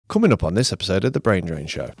Coming up on this episode of The Brain Drain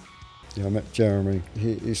Show. Yeah, I met Jeremy.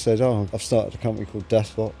 He said, oh, I've started a company called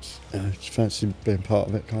Deathbox. Do you fancy being part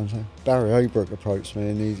of it, kind of thing? Barry Aybrook approached me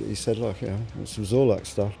and he said, look, this was all that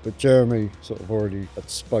stuff. But Jeremy sort of already had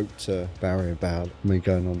spoke to Barry about me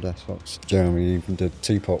going on Deathbox. Jeremy even did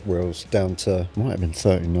teapot wheels down to, might have been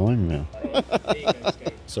 39 now.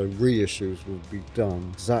 So reissues will be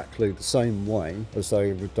done exactly the same way as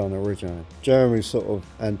they were done originally. Jeremy sort of,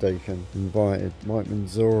 and Deacon, invited Mike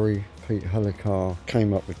Manzori, Pete Helikar,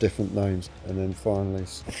 came up with different names, and then finally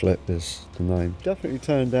Flip is the name. Definitely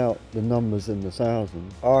turned out the numbers in the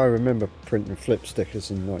thousands. I remember printing Flip stickers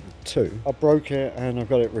in '92. I broke it and I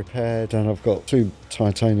got it repaired, and I've got 2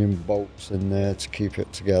 titanium bolts in there to keep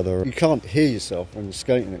it together. You can't hear yourself when you're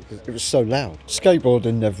skating it because it was so loud.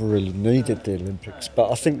 Skateboarding never really needed the Olympics,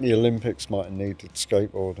 but I think the Olympics might have needed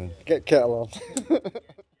skateboarding. Get kettle on.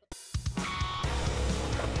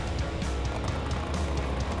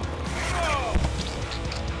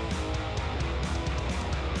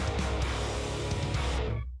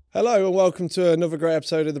 Hello and welcome to another great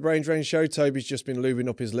episode of The Brain Drain Show. Toby's just been lubing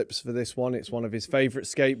up his lips for this one. It's one of his favourite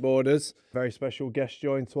skateboarders. Very special guest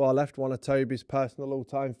joined to our left, one of Toby's personal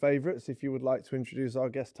all-time favourites. If you would like to introduce our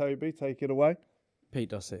guest, Toby, take it away. Pete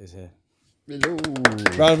Dossett is here. Hello.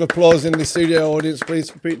 Round of applause in the studio audience, please,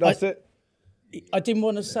 for Pete Dossett. I didn't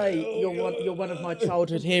want to say you're one of my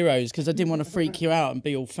childhood heroes because I didn't want to freak you out and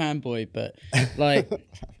be all fanboy, but like...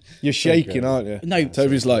 You're shaking, aren't you? No.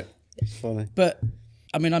 Toby's like... It's funny. But...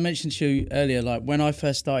 I mean, I mentioned to you earlier, like, when I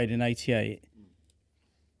first started in 88,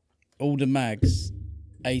 all the mags,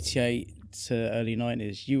 88 to early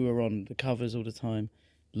 90s, you were on the covers all the time.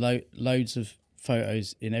 Loads of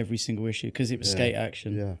photos in every single issue, because it was Skate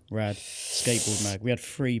Action, Rad, Skateboard mag. We had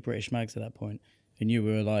 3 British mags at that point, and you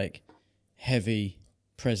were, like, heavy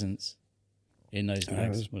presence in those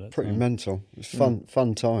mags. It was pretty mental. It was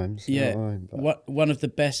fun times. Yeah, you know what I mean? One of the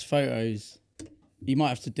best photos... You might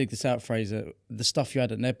have to dig this out, Fraser. The stuff you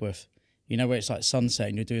had at Nebworth, you know, where it's like sunset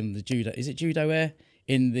and you're doing the judo. Is it judo air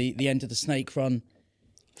in the end of the snake run?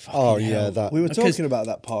 Fucking hell. That. We were talking about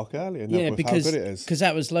that park earlier. Yeah, because how good it is. Because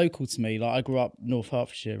that was local to me. Like, I grew up North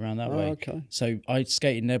Hertfordshire, around that way. Okay. So I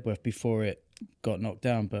skated Nebworth before it got knocked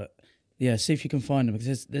down. But yeah, see if you can find them,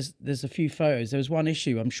 because there's a few photos. There was one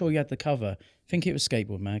issue. I'm sure you had the cover. I think it was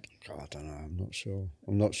Skateboard Mag. God, I don't know. I'm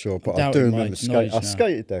not sure. But I do remember skating. I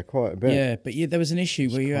skated there quite a bit. Yeah, but there was an issue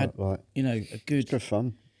where you had, you know, a good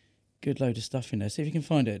fun. Good load of stuff in there. See if you can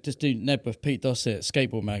find it. Just do Nebworth, Pete Dossett,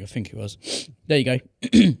 Skateboard Mag, I think it was. There you go.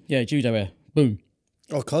 Yeah, judo air. Boom.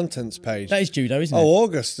 Oh, contents page. That is judo, isn't it? Oh,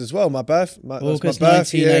 August as well. My birth. August my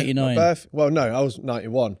birth 1989. Year, well, no, I was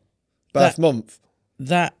 91. Birth month.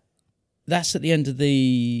 That's at the end of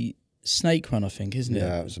the snake run, I think, isn't it?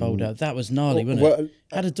 Yeah, it was bowled out. That was gnarly, wasn't it?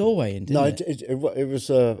 Had a doorway in, didn't it? No, it was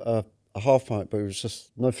a half pipe, but it was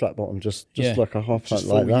just no flat bottom, just like a half pipe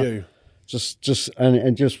like that. You. And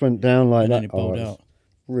it just went down like and that. Then it bowled out.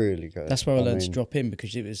 Really good. That's where I learned to drop in,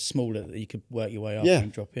 because it was smaller that you could work your way up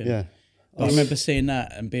and drop in. Yeah. But I remember seeing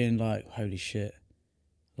that and being like, holy shit.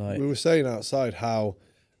 Like, we were saying outside how,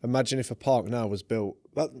 imagine if a park now was built.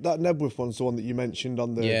 That Nebworth one's the one that you mentioned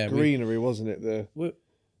on the greenery, wasn't it?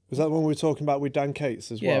 Was that the one we were talking about with Dan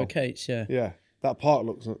Cates as well? Yeah, with Cates, yeah. Yeah, that park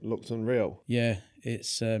looks unreal. Yeah,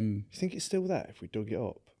 it's... You think it's still there if we dug it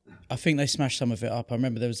up? I think they smashed some of it up. I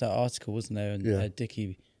remember there was that article, wasn't there? And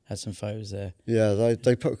Dickie had some photos there. Yeah,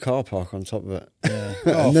 they put a car park on top of it. Yeah.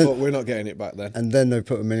 But we're not getting it back then. And then they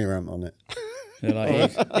put a mini ramp on it. They're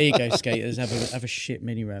like, here you go, skaters, have a shit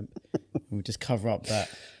mini ramp. And we'll just cover up that.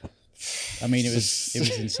 I mean, it was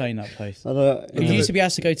insane, that place. You used to be able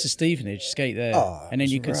to go to Stevenage, skate there, and then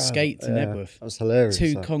you could skate to Nebworth. That was hilarious.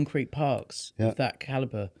 2 concrete parks of that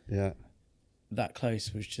calibre. Yeah. That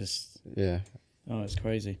close was just... Yeah. Oh, it's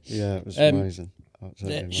crazy. Yeah, it was amazing.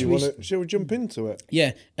 Shall we jump into it?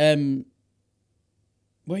 Yeah. Where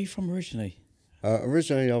are you from originally?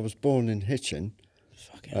 Originally, I was born in Hitchin.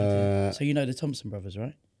 Fucking hell. So you know the Thompson brothers,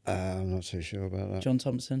 right? I'm not too sure about that. John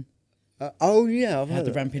Thompson? Yeah, I've had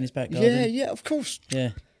the ramp in his back garden. Yeah, of course.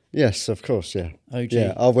 Yeah. Yes, of course, yeah. OG.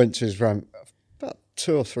 Yeah, I went to his ramp about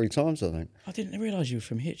 2 or 3 times, I think. I didn't realise you were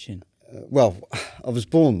from Hitchin. Well, I was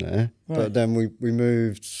born there, but then we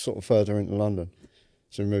moved sort of further into London.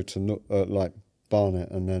 So we moved to like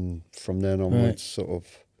Barnet, and then from then onwards, sort of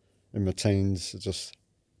in my teens, just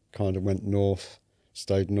kind of went north,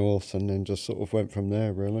 stayed north, and then just sort of went from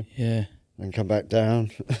there, really. Yeah. And come back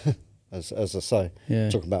down. As I say,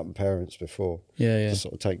 talking about my parents before. Yeah. Just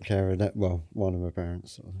sort of taking care of that. Well, one of my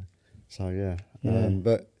parents. Sort of. So, yeah.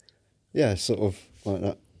 But, yeah, sort of like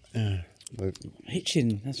that. Yeah.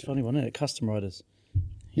 Hitchin, that's funny, wasn't it? Custom riders.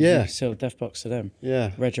 Yeah. You sell Deathbox to them.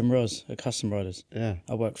 Yeah. Reg and Roz are custom riders. Yeah.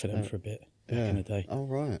 I worked for them for a bit back in the day. Oh,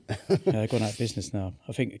 right. They've gone out of business now.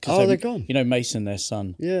 I think. They're gone. You know, Mason, their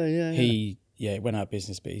son. Yeah. He went out of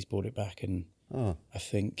business, but he's bought it back, and I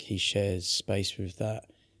think he shares space with that.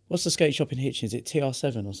 What's the skate shop in Hitchin? Is it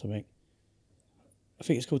TR7 or something? I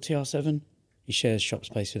think it's called TR7. He shares shop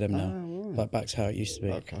space with them now. Right. Like back to how it used to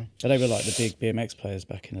be. Okay. But they were like the big BMX players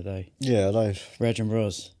back in the day. Yeah, they've... Reg and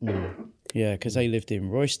Roz. Yeah, because they lived in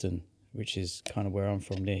Royston, which is kind of where I'm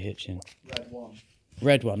from, near Hitchin.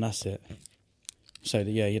 Red one, that's it. So,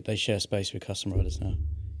 they share space with custom riders now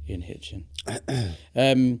in Hitchin.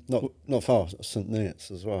 Not far, St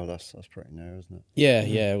Neots as well. That's pretty near, isn't it?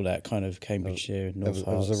 Yeah, all that kind of Cambridgeshire, North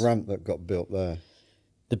There was a ramp that got built there.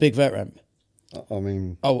 The big vert ramp? I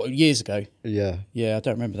mean... Oh, years ago? Yeah. Yeah, I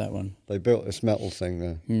don't remember that one. They built this metal thing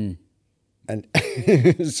there. And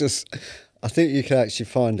it's just... I think you can actually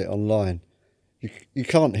find it online. You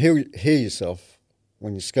can't hear yourself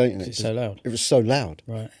when you're skating. It's so loud? It was so loud.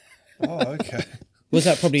 Right. Oh, okay. Was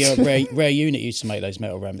that probably a rare unit used to make those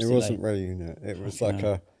metal ramps? It wasn't rare unit. It was like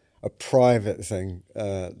a private thing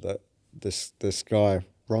that this guy,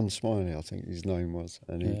 Ron Smiley, I think his name was,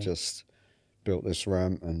 and he just built this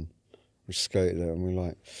ramp, and we skated it, and we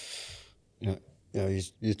like, you know,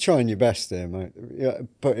 you're trying your best there, mate. Yeah,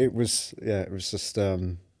 but it was just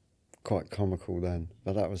quite comical then.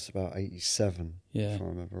 But that was about 87, if I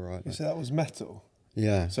remember right. You said that was metal?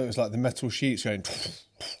 Yeah. So it was like the metal sheets going,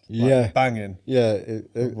 banging. Yeah,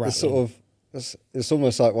 it's sort of. It's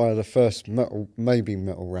almost like one of the first metal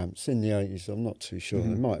ramps in the 80s. I'm not too sure.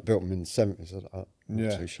 They might have built them in the 70s. I'm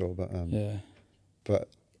not too sure, but But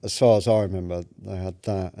as far as I remember, they had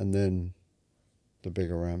that, and then the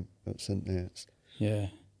bigger ramp at St Neots. Yeah.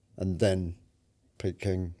 And then Pete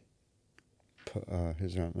King put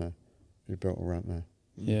his ramp there. He built a ramp there.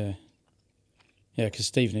 Yeah. Yeah, because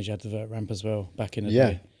Stevenage had the vert ramp as well back in the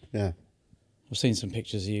day. Yeah. I've seen some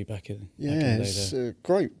pictures of you back in the day. Yeah, it's a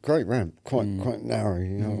great ramp. Quite narrow,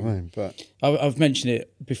 you know what I mean? But I've mentioned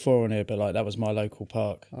it before on here, but like that was my local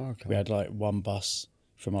park. Oh, okay. We had like one bus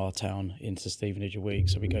from our town into Stevenage a week,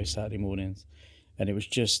 so we go Saturday mornings, and it was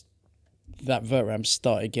just that vert ramp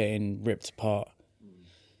started getting ripped apart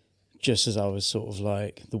just as I was sort of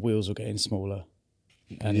like the wheels were getting smaller.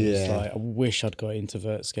 And it was like, I wish I'd got into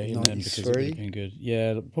vert skating then because it would have been good.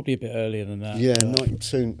 Yeah, probably a bit earlier than that. Yeah,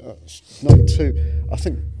 92. I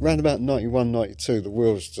think round about 91, 92, the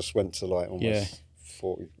wheels just went to like almost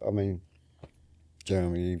 40. I mean,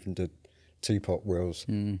 Jeremy even did teapot wheels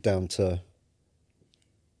down to,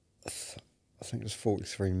 I think it was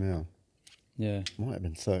 43 mil. Yeah. Might have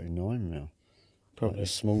been 39 mil. Probably. Like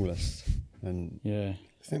the smallest. And yeah.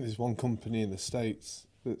 I think there's one company in the States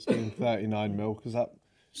that's doing 39 mil because that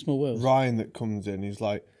small wheels. Ryan that comes in, he's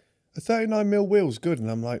like, a 39 mil wheel's good, and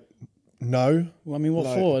I'm like, no. Well, I mean, what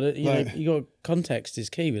for? You know, you got context is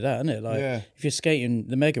key with that, isn't it? Like, if you're skating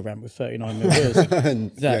the mega ramp with 39 mil wheels,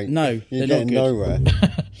 you're getting nowhere.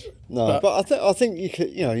 No, but I think you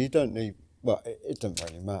could, you know, you don't need. Well, it doesn't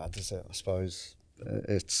really matter, does it? I suppose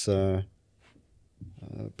it's.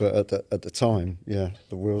 But at the time,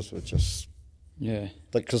 the wheels were just. Yeah,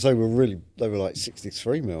 because they were like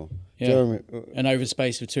 63 mil. Yeah, Jeremy, and over the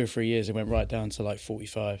space of 2 or 3 years, it went right down to like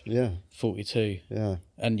 45. Yeah, 42. Yeah,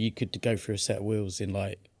 and you could go through a set of wheels in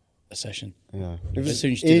like a session. Yeah, as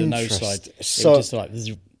soon as you did a nose slide, it was just like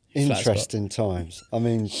interesting times. I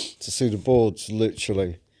mean, to see the boards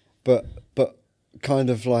literally, but kind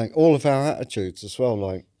of like all of our attitudes as well.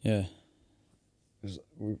 Like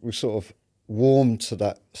we sort of warmed to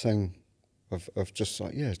that thing of just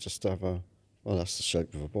like just have a. Well, that's the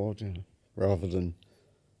shape of a board, you know, rather than,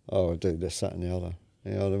 I do this, that and the other.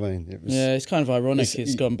 You know what I mean? It's kind of ironic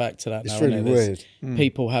it's gone back to that now. It's really weird.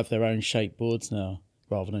 People have their own shape boards now,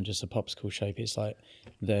 rather than just a popsicle shape. It's like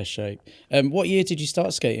their shape. What year did you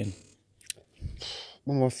start skating?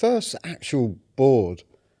 Well, my first actual board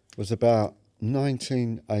was about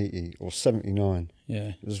 1980 or 79. Yeah.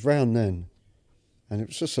 It was round then. And it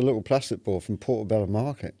was just a little plastic board from Portobello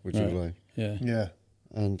Market, would you believe? Yeah. Yeah.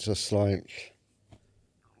 And just like,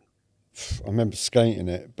 I remember skating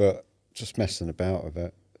it, but just messing about with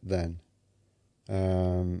it then.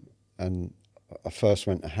 And I first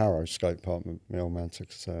went to Harrow Skate Park, my old man took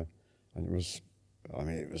us there. And there was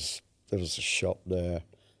a shop there.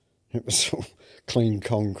 It was all clean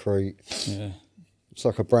concrete. Yeah. It's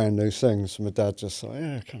like a brand new thing. So my dad just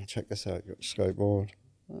like, come check this out, you got a skateboard.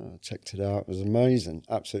 I checked it out. It was amazing,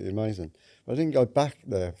 absolutely amazing. But I didn't go back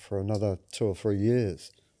there for another 2 or 3 years.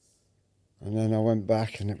 And then I went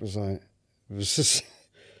back, and it was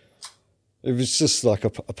just like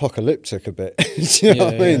apocalyptic a bit. Do you know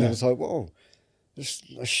what I mean? It was like, whoa. just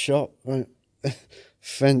a shop, right?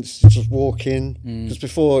 Fence, just walk in. Because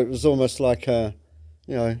before it was almost like a,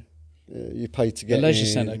 you know, you pay to get the leisure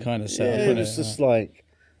in. centre kind of setup. Yeah, it was just like,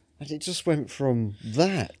 and it just went from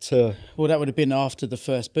that to... Well, that would have been after the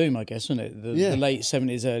first boom, I guess, wasn't it? The late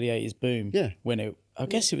 70s, early 80s boom. Yeah. I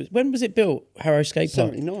guess it was, when was it built, Harrow Skatepark?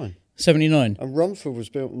 79. 79. And Rumford was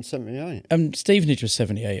built in 78. And Stevenage was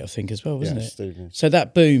 78, I think, as well, wasn't it? Stevenage. So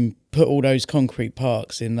that boom put all those concrete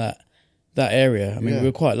parks in that area. I mean, we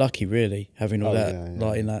were quite lucky, really, having all that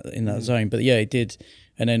like in that zone. But yeah, it did.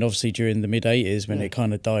 And then obviously during the mid 80s when it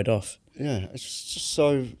kind of died off. Yeah, it's just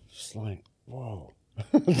so, it's like, whoa.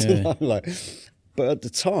 I don't know, like, but at the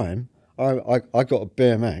time, I got a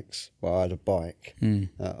BMX. Well, I had a bike. I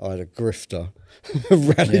had a grifter, a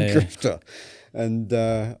rally grifter. And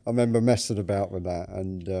I remember messing about with that.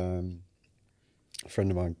 And a friend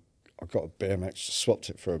of mine, I got a BMX, swapped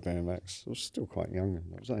it for a BMX. I was still quite young.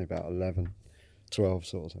 I was only about 11, 12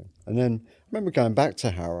 sort of thing. And then I remember going back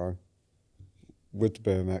to Harrow with the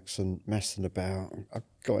BMX and messing about. I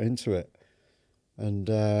got into it. And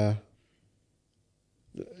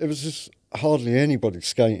it was just hardly anybody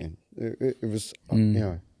skating. It was, you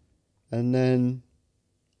know. And then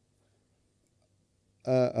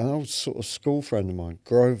an old sort of school friend of mine,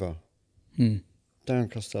 Grover, Dan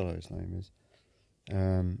Costello, his name is.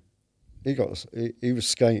 He was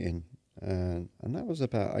skating, and that was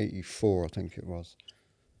about 84, I think it was.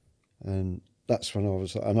 And that's when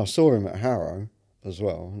I saw him at Harrow as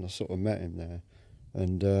well, and I sort of met him there.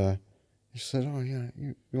 And he said, "Oh yeah,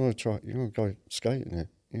 you want to go skating it?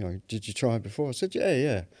 You know, did you try it before?" I said,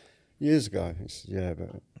 "Yeah, years ago." He said, "Yeah, but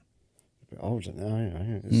a bit older now, you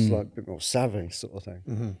know, it's like a bit more savvy sort of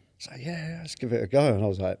thing." So yeah, let's give it a go. And I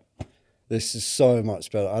was like, this is so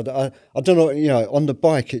much better. I don't know, you know, on the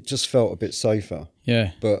bike it just felt a bit safer.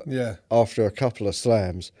 Yeah. But after a couple of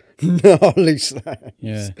slams, gnarly slams,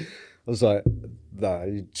 I was like,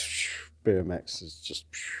 no, BMX is just...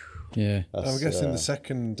 Yeah. I'm guessing the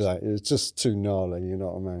second... it's just too gnarly, you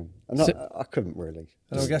know what I mean? And I couldn't really.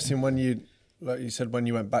 And I'm guessing when you... Like you said, when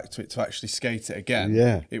you went back to it to actually skate it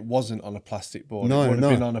again, it wasn't on a plastic board. No, it would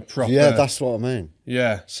have been on a proper... Yeah, that's what I mean.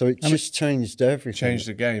 Yeah. So it just changed everything. Changed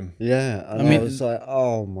the game. Yeah. And I was like,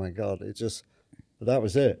 oh my God, it just... That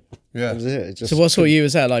was it. Yeah. That was it. It just so what sort of year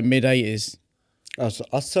was that, like mid-80s?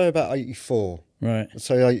 I'd say about 84. Right. I'd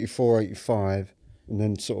say 84, 85. And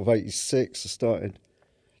then sort of 86, I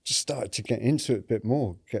started to get into it a bit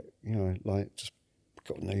more. You know, like just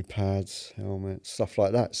got knee pads, helmet, stuff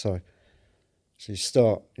like that. So you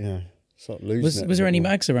start losing it. Was there any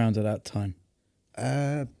mags around at that time?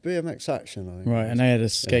 BMX Action, I think. Right, and they had a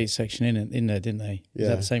skate section in there, didn't they? Yeah. Is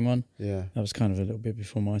that the same one? Yeah. That was kind of a little bit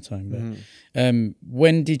before my time. But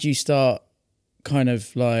when did you start kind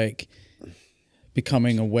of like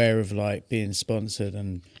becoming aware of like being sponsored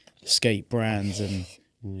and skate brands and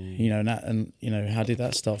you know how did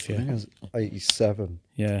that start for you? I think it was 87.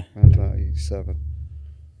 Yeah. Around about 87.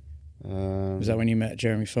 Was that when you met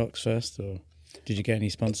Jeremy Fox first, or did you get any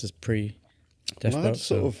sponsors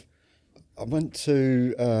pre-Deathbox? I went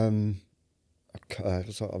to it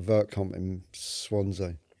was like a vert comp in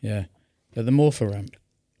Swansea. Yeah, at the Morpher ramp.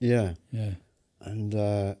 Yeah, yeah. And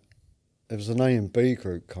it was an A and B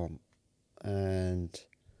group comp, and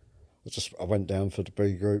I went down for the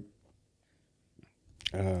B group.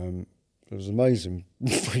 It was an amazing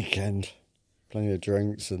weekend, plenty of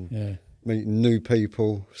drinks and meeting new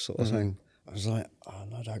people, sort of thing. I was like, oh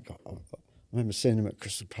no, I remember seeing him at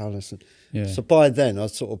Crystal Palace. And so by then,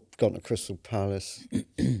 I'd sort of gone to Crystal Palace,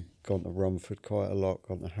 gone to Rumford quite a lot,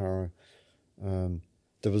 gone to Harrow.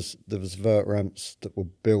 There was vert ramps that were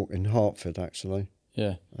built in Hertford, actually.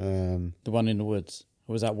 Yeah. The one in the woods.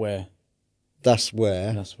 Or was that where? That's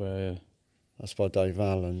where. That's where, yeah. That's by Dave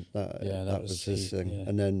Allen. That was his thing. Yeah.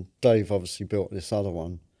 And then Dave obviously built this other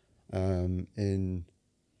one in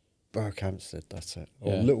Berkhamsted, that's it.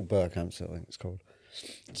 Or Little Berkhamsted, I think it's called.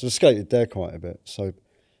 So I skated there quite a bit. So,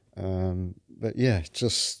 but yeah,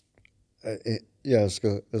 just as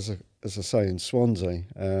I say in Swansea,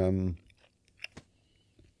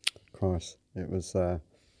 Christ, it was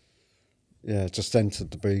just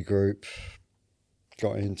entered the B group,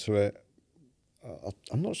 got into it.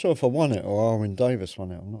 I'm not sure if I won it or Arwin Davis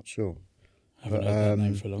won it. I'm not sure. I haven't heard that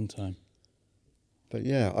name for a long time. But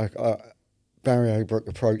yeah, Barry O'Brook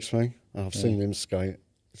approached me. I've seen him skate.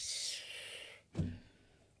 It's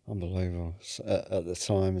unbelievable. At the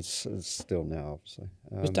time, it's still now, obviously.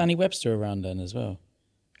 Was Danny Webster around then as well?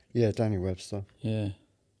 Yeah, Danny Webster. Yeah,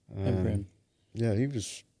 remember him. Yeah, he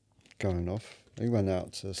was going off. He went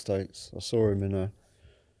out to the States. I saw him in a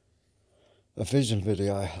Vision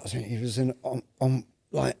video. I think he was in on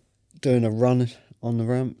like doing a run on the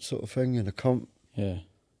ramp sort of thing in a comp. Yeah.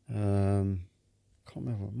 Can't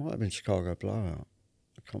remember. It might have been Chicago Blowout,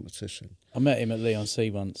 the competition. I met him at Leon C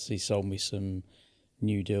once. He sold me some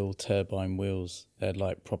New Deal turbine wheels. They had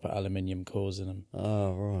like proper aluminium cores in them.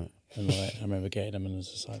 Oh, right. And like, I remember getting them and it was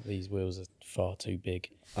just like, these wheels are far too big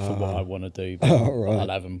for what I want to do. But right. I'll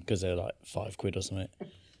have them because they're like £5 or something.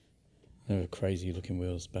 They were crazy looking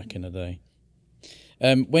wheels back in the day.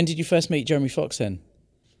 When did you first meet Jeremy Fox then?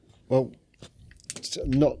 Well,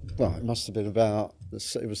 it must have been about,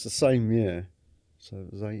 it was the same year. So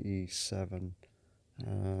it was 87.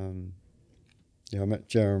 I met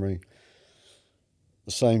Jeremy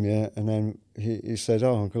the same year, and then he said,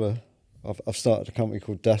 "Oh, I've started a company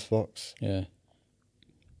called Deathbox. Yeah.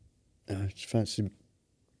 Do you fancy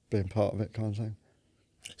being part of it, kind of thing?"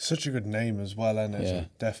 Such a good name as well, isn't it? Yeah.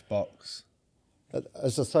 Deathbox.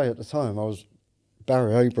 As I say, at the time,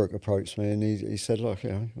 Barry O'Brook approached me, and he said, "Look,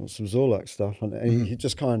 you want some Zorlak stuff?" And he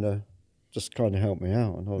just kind of helped me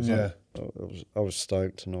out, and I was like, I was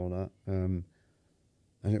stoked and all that. And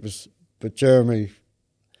it was, but Jeremy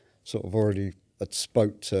sort of already had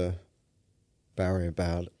spoke to Barry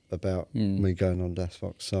about me going on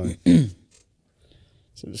Deathbox, so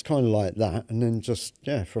so it was kind of like that, and then just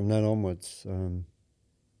from then onwards,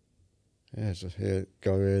 just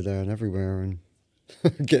go here, there, and everywhere, and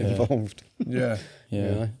get involved. Yeah. Yeah.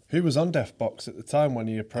 You know? Who was on Deathbox at the time when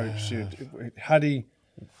he approached you?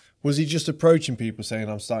 Was he just approaching people saying,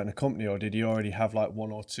 "I'm starting a company," or did he already have like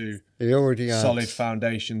one or two He already had solid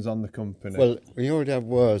foundations on the company? Well, he already had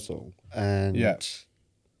Wurzel and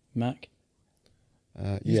Mac?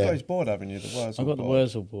 You've got his board, haven't you? The Wurzel I got the board.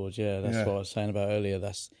 Wurzel board, yeah. That's what I was saying about earlier.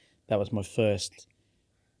 That was my first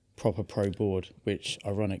proper pro board, which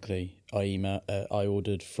ironically I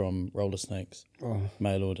ordered from Roller Snakes,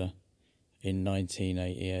 mail order, in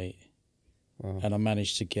 1988. Wow. And I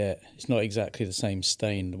managed to get, it's not exactly the same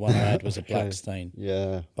stain. The one I had was a black stain.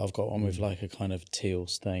 Yeah. But I've got one with like a kind of teal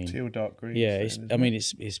stain. Teal dark green. Yeah, it's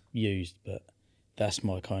used, but that's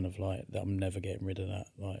my kind of like, that I'm never getting rid of that.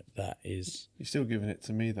 Like, that is... You're still giving it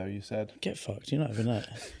to me though, you said. Get fucked, you're not having that.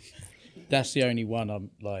 That's the only one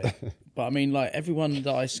I'm like... But I mean, like, everyone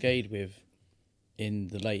that I skated with in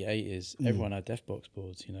the late 80s, everyone had Deathbox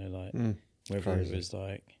boards, you know, like, whether Crazy. it was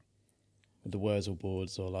like the Wurzel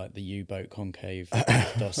boards or like the U-boat concave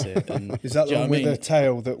Dossett. And, Is that the one with the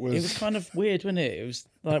tail that was... It was kind of weird, wasn't it? It was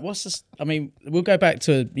like, what's this? I mean, we'll go back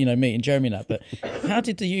to, meeting Jeremy and that, but how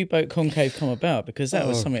did the U-boat concave come about? Because that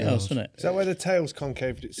was something else, wasn't it? Is that where the tail's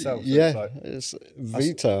concaved itself? So Yeah, it's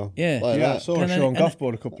V-tail. Yeah. like Yeah, I that. saw a Sean Goff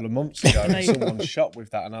board a couple of months ago in someone's shop with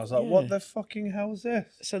that, and I was like, what the fucking hell is this?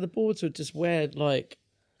 So the boards would just wear like,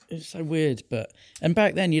 it's so weird, and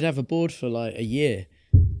back then you'd have a board for like a year,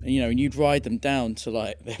 and you'd ride them down to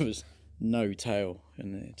like, there was no tail,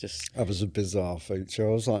 and it just... That was a bizarre feature.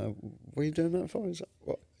 I was like, what are you doing that for? He's like,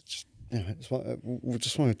 what? It's like, we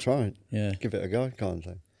just want to try it. Give it a go, kind of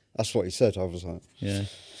thing. That's what he said. I was like... Yeah.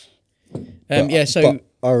 But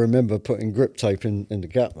I remember putting grip tape in the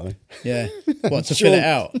gap, though. Yeah. What, to fill it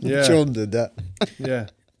out? Yeah. John did that. Yeah.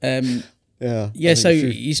 Yeah, so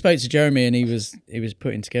you spoke to Jeremy and he was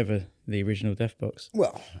putting together the original Deathbox.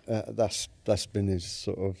 Well, that's been his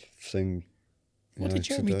sort of thing. What did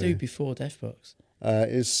Jeremy do before Deathbox?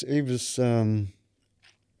 He was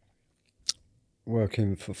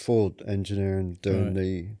working for Forde Engineering, doing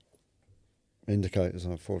the indicators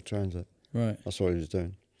on a Ford Transit. Right. That's what he was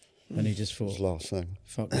doing. And he just thought, His last thing.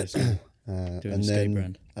 fuck this, doing a skate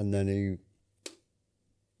brand. And then he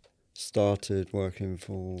started working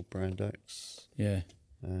for Brand X. Yeah.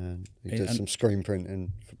 And he did some screen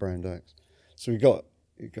printing for Brand X. So he got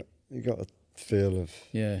a feel of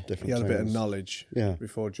different He had a bit of things. knowledge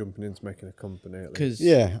before jumping into making a company. Because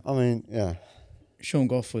Sean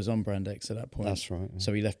Goff was on Brand X at that point. That's right. Yeah.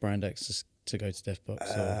 So he left Brand X to go to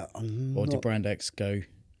Deathbox, or did Brand X go?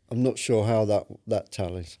 I'm not sure how that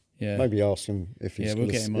tallies. Yeah. Maybe ask him if he's we'll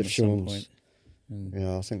get him on at some point.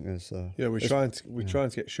 Yeah, I think there's. We're trying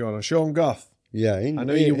to get Sean on. Sean Goff. Yeah, I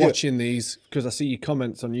know you're watching these because I see your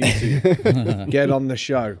comments on YouTube. Get on the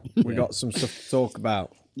show. We got some stuff to talk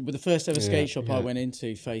about. With the first ever skate shop I went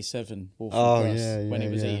into, Phase 7, when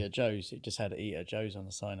it was Eater Joe's, it just had Eater Joe's on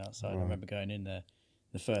the sign outside. I remember going in there.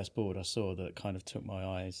 The first board I saw that kind of took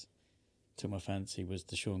my fancy was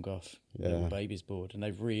the Sean Goff Little Babies board, and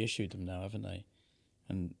they've reissued them now, haven't they?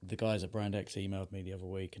 And the guys at Brand X emailed me the other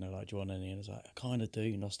week, and they're like, "Do you want any?" And I was like, "I kind of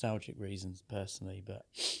do, nostalgic reasons personally, but."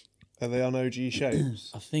 Are they on OG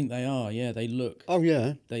shapes? I think they are. Yeah, they look. Oh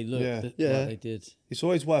yeah, they look. Yeah. Like they did. It's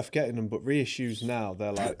always worth getting them, but reissues now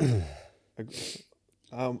they're like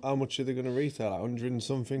How much are they going to retail? Like 100 and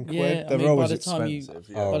something quid? Yeah, They're always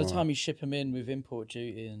expensive. By the time you ship them in with import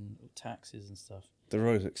duty and taxes and stuff, They're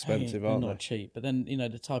always expensive, aren't they're they? not cheap. But then,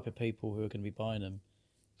 the type of people who are going to be buying them,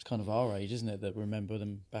 it's kind of our age, isn't it, that remember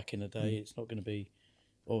them back in the day. It's not going to be,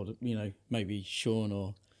 or, maybe Sean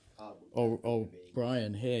or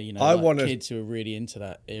Brian here, kids who are really into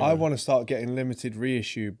that era. I want to start getting limited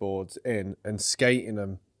reissue boards in and skating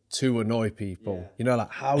them to annoy people.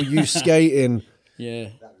 Like, how are you skating? Yeah.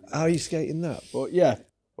 How are you skating that? But yeah.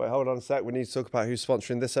 Wait, hold on a sec. We need to talk about who's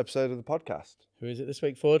sponsoring this episode of the podcast. Who is it this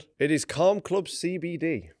week, Forde? It is Calm Club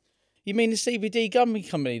CBD. You mean the CBD gummy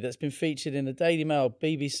company that's been featured in the Daily Mail,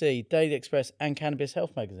 BBC, Daily Express and Cannabis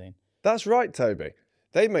Health magazine? That's right, Toby.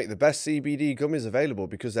 They make the best CBD gummies available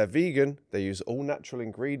because they're vegan, they use all natural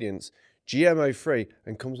ingredients, GMO free,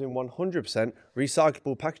 and comes in 100%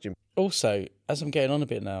 recyclable packaging. Also, as I'm getting on a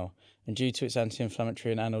bit now, and due to its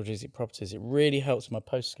anti-inflammatory and analgesic properties, it really helps my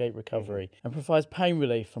post-skate recovery and provides pain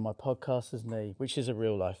relief for my podcaster's knee, which is a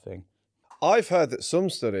real-life thing. I've heard that some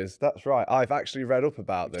studies, that's right, I've actually read up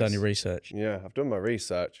about this. Done your research? Yeah, I've done my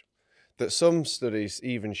research. That some studies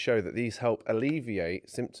even show that these help alleviate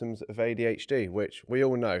symptoms of ADHD, which we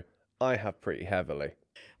all know I have pretty heavily.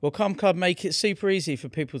 Well, Calm Club make it super easy for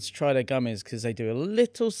people to try their gummies because they do a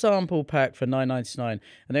little sample pack for $9.99, and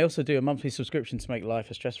they also do a monthly subscription to make life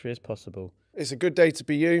as stress-free as possible. It's a good day to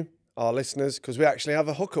be you, our listeners, because we actually have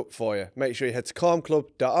a hookup for you. Make sure you head to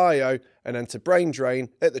calmclub.io and enter Brain Drain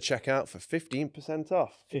at the checkout for 15%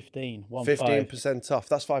 off. 15% off.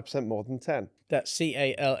 That's 5% more than 10. That's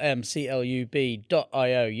calmclub.io.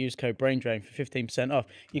 Use code BrainDrain for 15% off.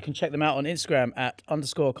 You can check them out on Instagram at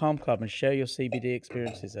 _Calm Club and share your CBD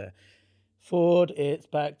experiences there. Forde, it's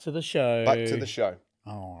back to the show. Back to the show.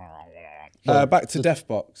 Back to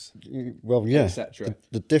Deathbox. Well, yeah. Etc.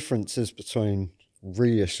 The difference is between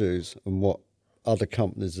reissues and what other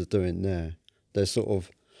companies are doing there. They're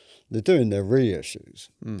doing their reissues,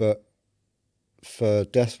 but for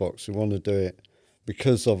Deathbox, we want to do it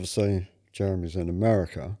because obviously Jeremy's in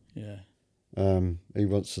America. Yeah. He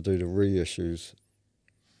wants to do the reissues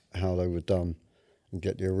how they were done and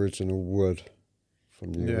get the original wood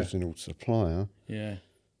from the original supplier. Yeah.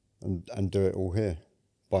 And do it all here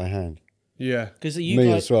by hand. Yeah. Because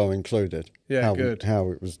as well included. Yeah, how good. How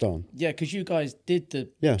it was done. Yeah, because you guys did the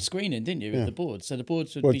screening, didn't you, with the boards? So the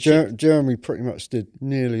boards would be shipped. Jeremy pretty much did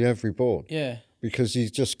nearly every board. Yeah. Because he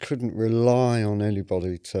just couldn't rely on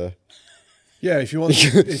anybody to... Yeah, if you want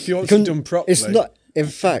it done properly. It's not, in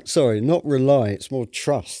fact, sorry, not rely, it's more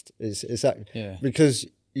trust. It's that, because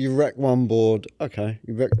you wreck one board, okay,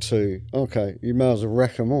 you wreck two, okay, you may as well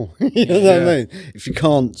wreck them all. You know what I mean? If you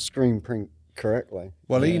can't screen print correctly.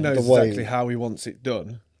 Well, he knows exactly how he wants it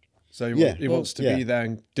done. So he wants to be there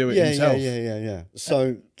and do it himself. Yeah.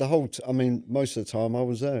 So the whole, most of the time I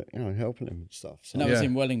was there, helping him and stuff. So. And that was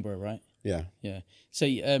in Wellingborough, right? Yeah. Yeah. So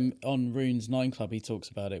on Rune's 9 Club, he talks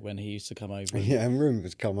about it when he used to come over. Yeah, and Rune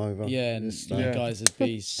would come over. Yeah, and you guys would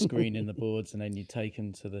be screening the boards and then you'd take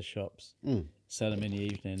them to the shops, sell them in the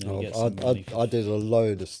evening and get some money. I did a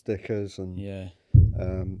load of stickers and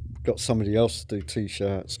got somebody else to do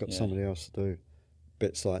T-shirts, got somebody else to do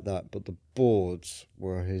bits like that. But the boards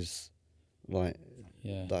were his,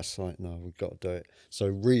 that's like, no, we've got to do it.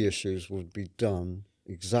 So reissues would be done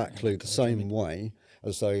exactly the same way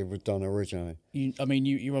as they were done originally.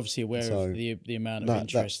 You're obviously aware of the amount of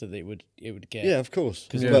interest that it would get. Yeah, of course.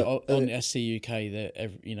 Because on SCUK,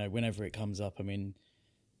 whenever it comes up,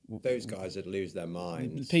 those guys would lose their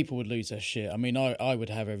minds. People would lose their shit. I would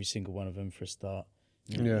have every single one of them for a start.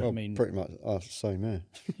 Yeah, well, pretty much the same here.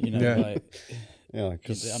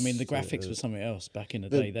 Because the graphics were something else back in the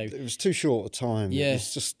day. It was too short a time. Yeah,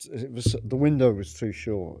 it was the window was too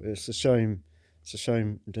short. It's a shame. It's a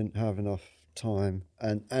shame we didn't have enough time,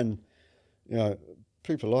 and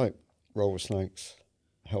people like Roller Snakes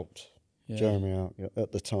helped Jeremy out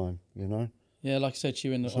at the time. Yeah, like I said to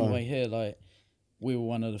you on the way here, we were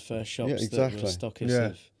one of the first shops that were stockists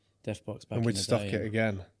of Deathbox back in the day. And we'd stock it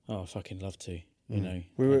again. Oh, I'd fucking love to.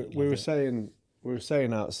 We were saying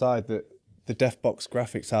outside that the Deathbox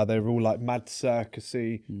graphics, how they were all like mad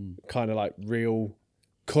circusy, kind of like real,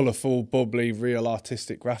 colourful, bubbly, real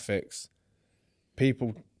artistic graphics.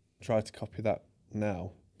 People try to copy that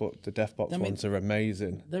now, but the Deathbox ones are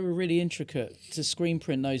amazing. They were really intricate. To screen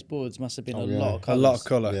print those boards must have been a lot of colours. A lot of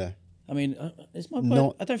colour. Yeah. It's my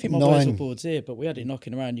boy, I don't think my boys were boards here, but we had it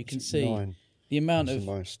knocking around. You can see the amount of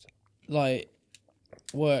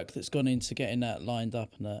work that's gone into getting that lined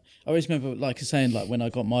up and that. I always remember, when I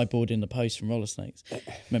got my board in the post from Roller Snakes, I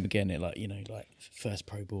remember getting it first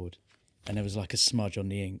pro board, and there was like a smudge on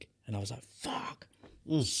the ink, and I was like, fuck.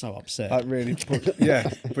 so upset. Like really,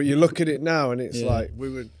 but you look at it now and it's like we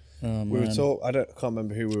were talking. I can't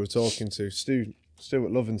remember who we were talking to. Stuart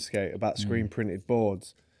Lovenskate about screen printed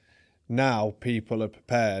boards. Now people are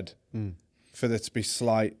prepared for there to be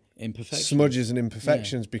slight smudges and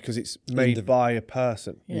imperfections because it's made by a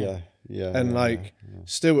person. Stuart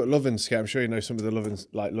Lovenskate, I'm sure you know some of the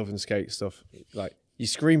Lovenskate stuff. Like you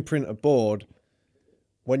screen print a board,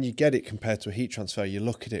 when you get it compared to a heat transfer, you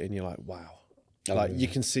look at it and you're like, wow. You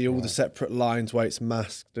can see all the separate lines where it's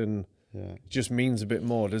masked, and it just means a bit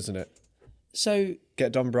more, doesn't it? So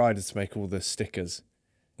get Don Bryder to make all the stickers.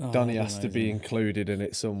 Donny has to be included in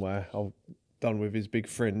it somewhere. Don with his big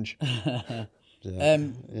fringe.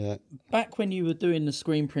 Back when you were doing the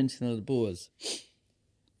screen printing of the boards,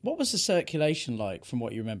 what was the circulation like from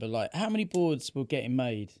what you remember? Like, how many boards were getting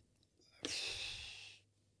made?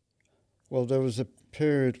 Well, there was a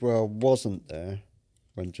period where I wasn't there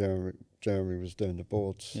when Jeremy was doing the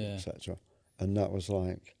boards, etc. And that was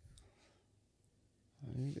like,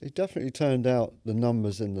 it definitely turned out the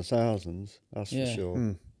numbers in the thousands, that's for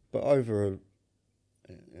sure. But over it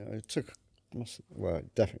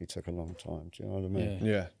definitely took a long time. Do you know what I mean?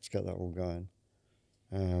 Yeah. To get that all going.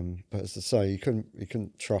 But as I say, you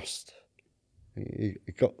couldn't trust. He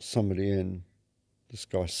got somebody in, this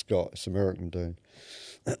guy Scott, this American dude,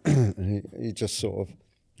 and he just sort of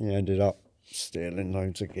ended up stealing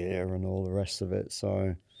loads of gear and all the rest of it.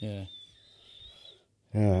 So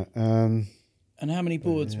and how many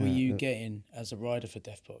boards were you getting as a rider for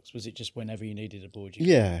Deathbox? Was it just whenever you needed a board?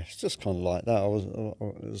 It's just kind of like that.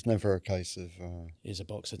 It was never a case of here's a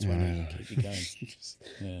box of 20, keep you going.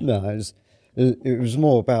 No, it was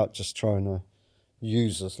more about just trying to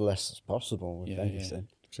use as less as possible with anything.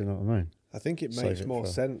 Do you know what I mean? I think it makes more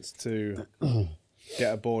sense to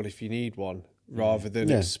get a board if you need one, rather than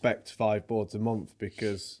expect 5 boards a month,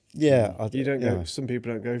 because you don't go. Some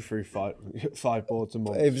people don't go through five boards a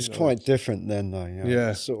month. It was quite different then,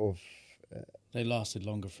 though. Sort of. They lasted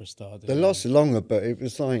longer for a start. They lasted longer, but it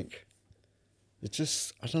was like, it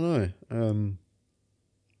just, I don't know.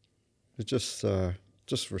 It just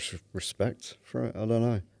respect for it. I don't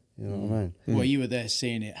know. You know what I mean? Well, you were there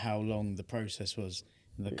seeing it, how long the process was,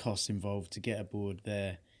 and the costs involved to get a board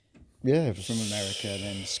there. From America,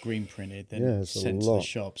 then screen printed, then sent to the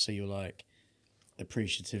shop. So you're like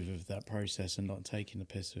appreciative of that process and not taking the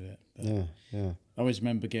piss of it. But I always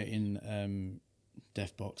remember getting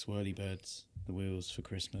Deathbox whirlybirds, the wheels for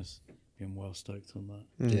Christmas, being well stoked on that.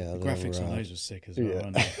 Yeah, the graphics on those were sick as well.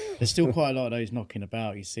 Aren't they? There's still quite a lot of those knocking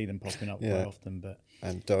about. You see them popping up quite often, but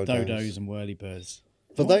and dodos and whirlybirds.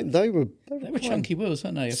 But they were chunky wheels,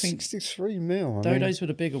 weren't they? I think 63 mil. Dodos were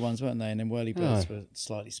the bigger ones, weren't they? And then whirlybirds were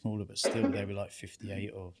slightly smaller, but still they were like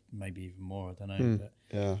 58 or maybe even more. I don't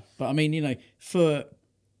know. But I mean, for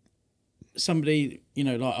somebody,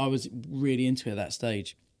 like I was really into it at that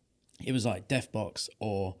stage. It was like Deathbox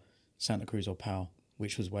or Santa Cruz or PAL,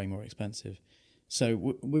 which was way more expensive. So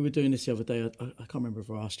we were doing this the other day. I can't remember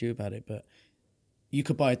if I asked you about it, but you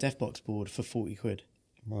could buy a Deathbox board for 40 quid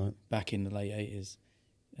back in the late 80s.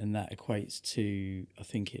 And that equates to, I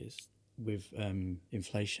think it's, with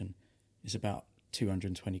inflation, it's about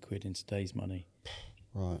 220 quid in today's money.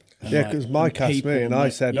 Right. And because Mike asked me and I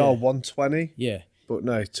said, 120. Yeah. But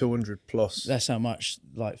no, 200 plus. That's how much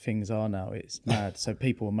things are now. It's mad. So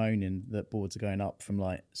people are moaning that boards are going up from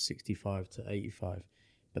 65 to 85,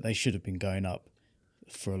 but they should have been going up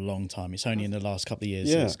for a long time. It's only in the last couple of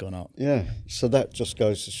years that it's gone up. Yeah. So that just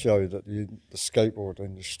goes to show that the skateboard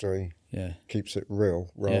industry keeps it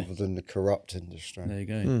real rather than the corrupt industry. There you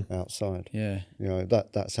go. Outside. Yeah.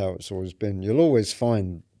 That's how it's always been. You'll always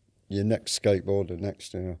find your next skateboarder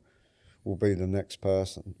next year will be the next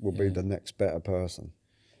person, will be the next better person,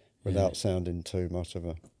 without sounding too much of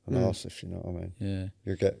an arse, if you know what I mean.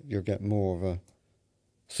 Yeah. You'll get more of a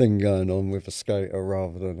thing going on with a skater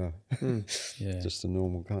rather than just a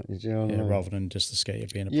normal guy. You know what I mean? Rather than just a skater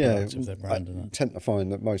being a product of their brand. I tend to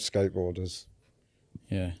find that most skateboarders,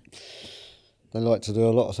 they like to do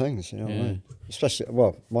a lot of things. You know what I mean? Especially,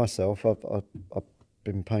 myself, I've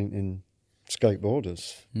been painting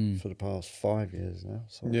skateboarders for the past 5 years now.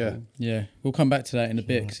 We'll come back to that in a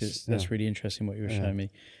bit because that's really interesting what you were showing me.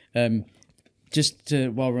 While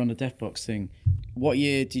we're on the Deathbox thing, what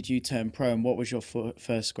year did you turn pro and what was your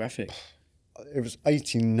first graphic? It was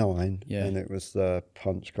 89 and it was the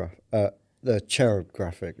punch graphic, the cherub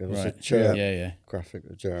graphic. It was a cherub graphic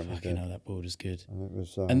that Jeremy did. That board is good. And it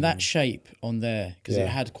was, and that shape on there, because it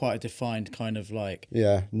had quite a defined kind of like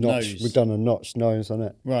notch. Nose. We've done a notched nose on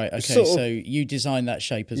it. Right, okay, so you designed that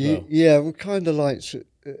shape as well? Yeah, we kind of like,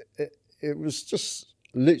 it was just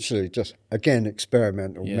literally just, again,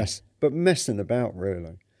 experimental, Yeah. but messing about,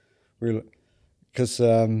 really. Because,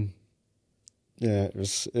 it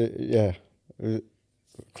was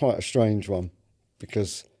quite a strange one,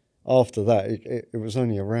 because after that, it was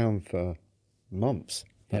only around for months,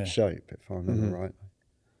 that shape, if I remember rightly.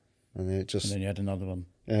 And then And then you had another one.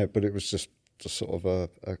 Yeah, but it was just sort of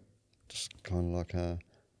just kind of like I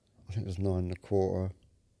think it was 9 1/4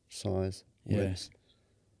 size width,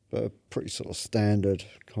 but a pretty sort of standard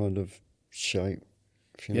kind of shape.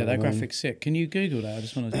 If you know That what I mean. graphic's sick. Can you Google that? I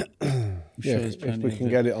just want to. if we can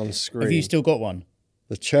get it on screen. Have you still got one?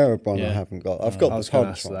 The cherub one I Yeah. haven't got. I've got I the was going to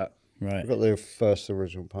punch ask one. that. Right. I've got the first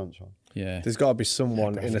original punch one. Yeah. There's got to be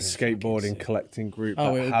someone in a graphic is fucking skateboarding sick. collecting group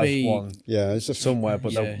Oh, that it'll has be- one Yeah, it's just somewhere,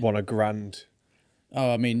 but they Yeah. want a grand.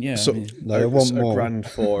 Oh, I mean, yeah. So, I mean, No, they want a more. grand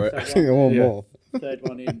for it. I think I want Yeah. more. third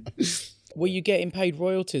one in. Were you getting paid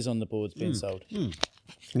royalties on the boards being sold?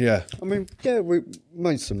 Yeah. I mean, yeah, we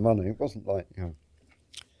made some money. It wasn't like you're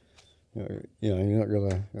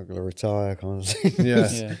not gonna retire kind of thing.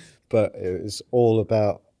 Yeah. Yeah. But it was all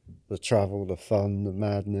about the travel, the fun, the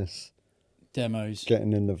madness, Demos.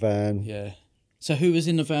 getting in the van. Yeah. So who was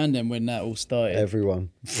in the van then when that all started? Everyone,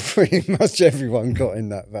 pretty much everyone got in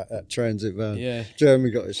that transit van. Yeah. Jeremy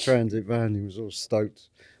got his transit van. He was all stoked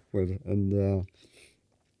with it, and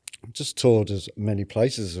just toured as many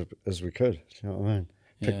places as we could. You know what I mean?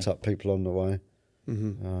 Picked up people on the way.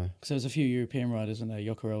 Because there was a few European riders, wasn't there?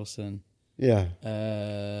 Jocker Olsen. Yeah,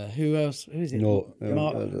 Who else? Who is it? Not-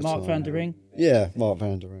 Mark, at the Mark time. van der Ring. yeah. Mark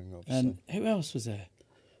van der Ring, obviously. And who else was there?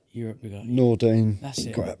 Europe we got. Nordine. That's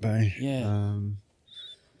it. Gratby. Yeah.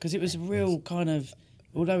 Because it was a real kind of,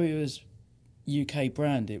 although it was UK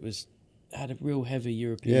brand, it had a real heavy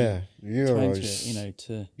European Yeah, twang to Euros. it, you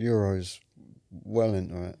know. Euros, well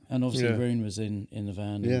into it. And obviously Yeah. Rune was in the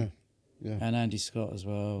van. Yeah, And Andy Scott as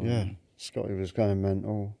well. yeah. and- Scotty was going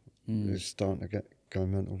mental. He was starting to go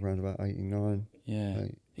mental around about 89. yeah.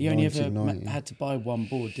 Eight- He only 90, ever 90. had to buy one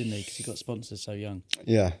board, didn't he? Because he got sponsored so young.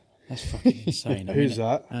 Yeah, That's fucking insane. I Who's mean,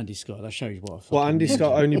 that? Andy Scott. That shows you what a Well, fucking Andy legend.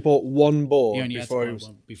 Scott only bought one board He only had to before buy he was.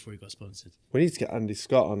 one before he got sponsored. We need to get Andy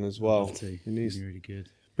Scott on as well. Too. He needs. He's really good.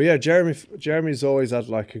 But yeah, Jeremy's always had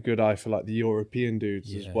like a good eye for like the European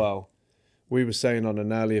dudes as Yeah. well. We were saying on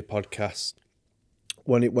an earlier podcast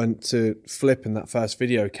when it went to Flip and that first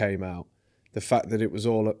video came out, the fact that it was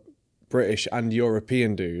all British and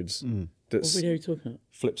European dudes. What That's video are you talking about?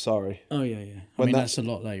 Flip. Sorry. Oh, yeah, yeah. I When mean, that- that's a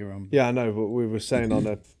lot later on. Yeah, I know, but we were saying on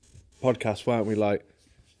a podcast, weren't we? Like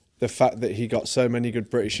the fact that he got so many good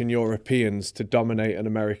British and Europeans to dominate an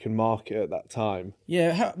American market at that time.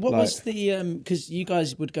 Yeah, what Like- was the... Because you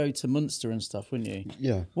guys would go to Munster and stuff, wouldn't you?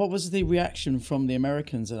 yeah. What was the reaction from the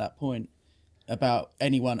Americans at that point about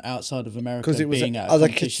anyone outside of America 'Cause it was being a- at Oh, a they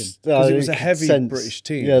competition? it was you a could heavy sense- British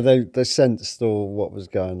team. Yeah, they sensed all what was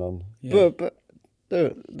going on. Yeah. But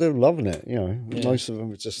they're loving it, you know. Yeah. Most of them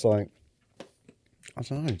were just like, I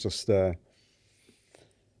don't know, just the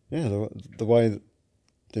way that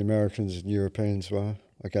the Americans and Europeans were,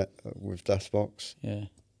 I get with Deathbox, Yeah.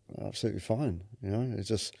 absolutely fine. You know, it's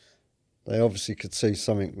just they obviously could see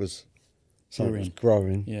something was Growing.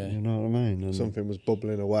 growing. Yeah. You know what I mean? And Something was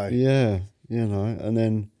bubbling away. yeah, you know, and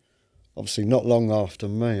then obviously not long after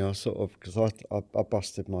me, I sort of, because I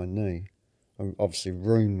busted my knee, and obviously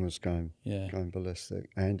Rune was going ballistic,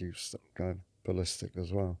 Andy was still going ballistic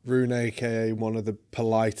as well. Rune, aka one of the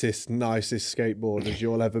politest, nicest skateboarders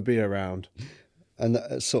you'll ever be around. And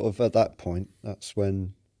sort of at that point, that's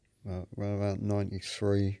when, around about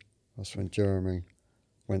 93, that's when Jeremy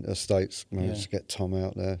went to the States, managed to get Tom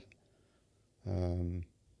out there.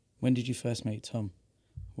 When did you first meet Tom?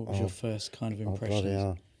 What was your first kind of Oh, bloody impression?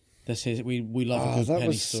 hell. Let's hear it. We love a good that penny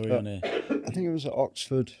was, story on here. I think it was at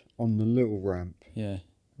Oxford on the little ramp. Yeah,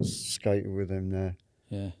 Skated with him there.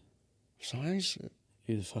 yeah. So he's,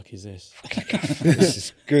 Who the fuck is this? this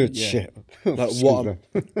is good Yeah. shit. Like,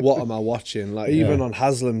 what am I watching? Like, even on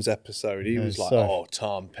Haslam's episode, he was like, so- oh,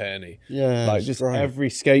 Tom Penny. Yeah, Like, it's just great. every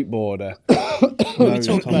skateboarder. We knows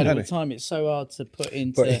talk Tom about it all Penny. the time. It's so hard to put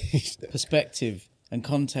into perspective and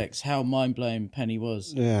context how mind-blowing Penny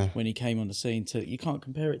was Yeah. when he came on the scene. You can't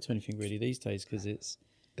compare it to anything really these days because it's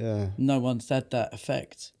Yeah, no one's had that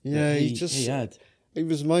effect. that Yeah, he he had. it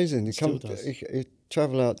was amazing. He Still does. he'd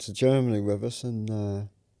travel out to Germany with us, and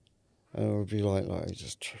it would be like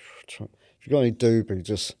just try. If you got any doobie,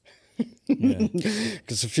 just Yeah.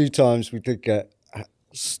 because a few times we did get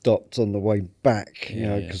stopped on the way back, you Yeah,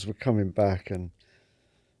 know, yeah. because we're coming back, and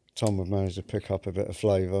Tom would manage to pick up a bit of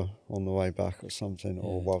flavour on the way back or something,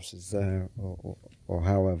 or whilst he's there, or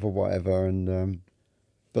however, whatever. And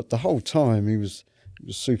but the whole time he was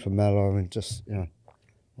super mellow and just, you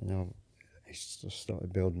know, he's just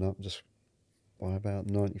started building up. Just by about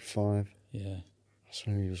 95, Yeah. that's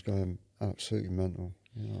when he was going absolutely mental.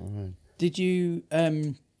 You know what I mean? Did you?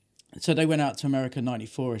 So they went out to America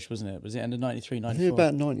 94ish, wasn't it? Was it end of 93, I 94? think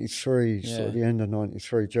about 93, Yeah. sort of the end of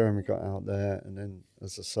 93, Jeremy got out there, and then,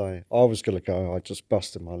 as I say, I was going to go. I just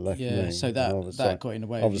busted my left knee. Yeah. So and I that was that like- got in the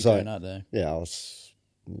way I of you was going like- out there. Yeah, I was.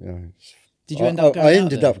 You know, Did you end up going I out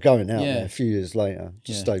ended there? up going out Yeah. there a few years later.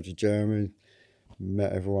 Just Yeah. stayed with Jeremy,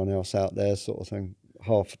 met everyone else out there, sort of thing.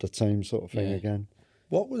 Half of the team, sort of thing Yeah. again,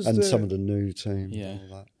 What was and the some of the new team. Yeah.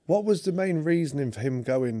 And all that. what was the main reasoning for him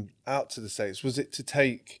going out to the States? Was it to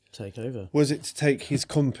take his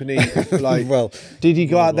company? Like, Well, did he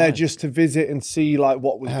go out there Worldwide. just to visit and see like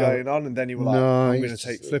what was going on, and then he was like, no, "I'm going to it's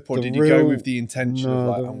take Flip," or the did he go real- with the intention of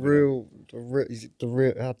like, the I'm real,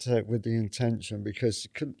 I had to take it with the intention because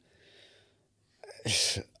it could.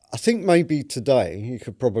 I think maybe today he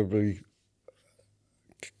could probably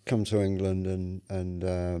come to England and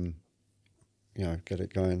you know, get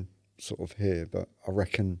it going sort of here, but I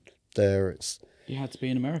reckon there it's You had to be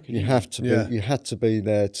in America. you didn't have to be Yeah. you had to be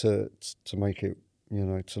there to make it, you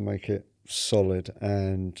know, to make it solid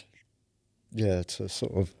and yeah, to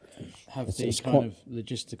sort of have it's- the it's kind quite- of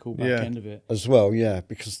logistical back Yeah. end of it. as well, yeah,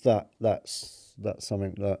 because that's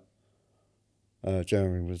something that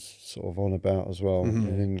Jeremy was sort of on about as well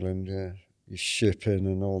in England, yeah. Your shipping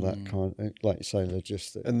and all that kind of, like you say,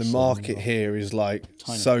 logistics. And the market here is like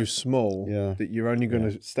Tiny. so small Yeah. that you're only going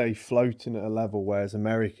to stay floating at a level, whereas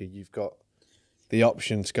America, you've got the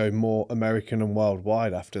option to go more American and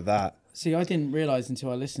worldwide after that. See, I didn't realise until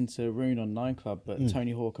I listened to Rune on 9 Club, Mm. but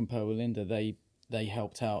Tony Hawk and Pearl Linda, they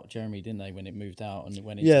helped out Jeremy, didn't they, when it moved out and it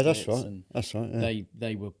went into Yeah, that's Blitz, right. and That's right. Yeah.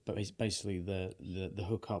 they were basically the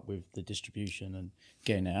hook up with the distribution and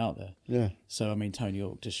getting it out there. Yeah. So I mean, Tony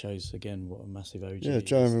Hawk just shows again what a massive OG. Yeah, he is,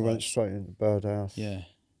 Jeremy like- went straight into Birdhouse. Yeah,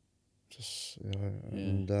 Just, you know,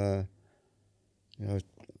 and, you know,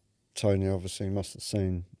 Tony obviously must have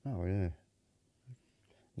seen, oh, yeah,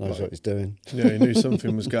 knows what he's doing. Yeah, he knew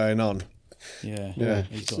something was going on. yeah, Yeah.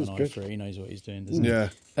 He's got This an is eye good. for it. He knows what he's doing, doesn't Yeah.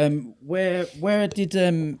 he? Where did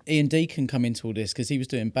Ian Deacon come into all this? Because he was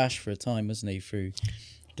doing Bash for a time, wasn't he, through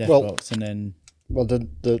Deathbox, Well- and then Well, the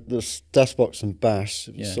Deathbox and Bash,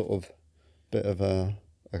 it was Yeah. sort of bit of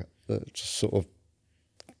just sort of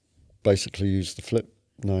basically use the Flip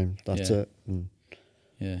name. That's Yeah. it. And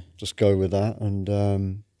yeah, just go with that.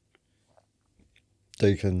 And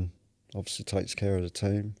Deacon obviously takes care of the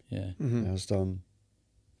team. yeah, Has done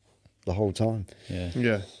the whole time. yeah.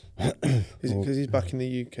 Yeah. Is it because he's back in the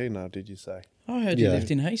UK now, did you say? I heard he Yeah.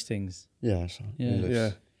 lived in Hastings. Yeah. So he Yeah. lives-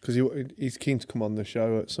 Yeah. Because he's keen to come on the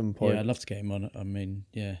show at some point. Yeah, I'd love to get him on. I mean,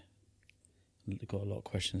 yeah, I've got a lot of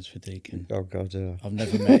questions for Deacon. Oh God, yeah. I've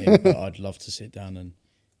never met him, but I'd love to sit down and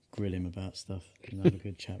grill him about stuff and have a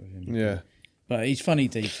good chat with him. Yeah. But he's funny,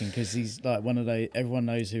 Deacon, because he's like one of those. Everyone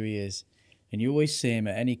knows who he is, and you always see him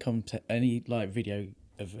at any like video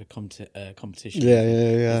of a competition. Yeah.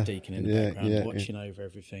 There's Deacon in the Yeah, background, yeah, watching over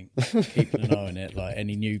everything, keeping an eye on it. Like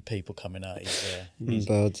any new people coming out, he's there. He's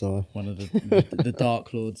Bird's eye. one of the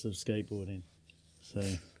dark lords of skateboarding. So, what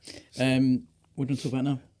do you want to talk about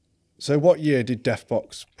now? So what year did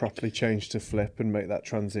Deathbox properly change to Flip and make that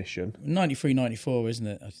transition? 93, 94, isn't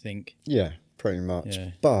it? I think. Yeah, pretty much.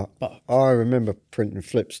 Yeah. But But- I remember printing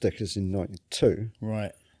Flip stickers in '92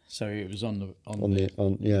 Right. So it was on the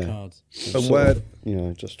on yeah, cards. And sort where of, you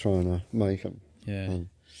know, just trying to make them. Yeah.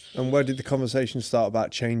 and where did the conversation start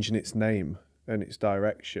about changing its name and its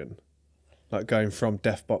direction? Like going from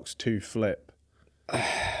Deathbox to Flip?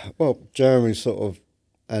 Well, Jeremy sort of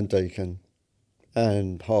and Deacon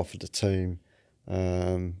and half of the team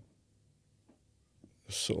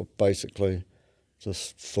sort of basically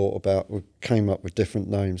just thought about, we came up with different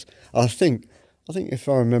names. I think if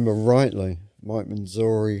I remember rightly, Mike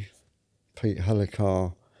Manzori, Pete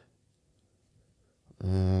Helikar,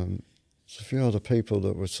 there's a few other people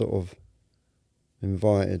that were sort of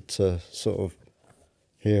invited to sort of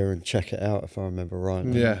hear and check it out, if I remember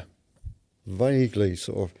rightly. Yeah. Vaguely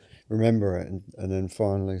sort of remember it, and then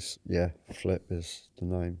finally, Flip is the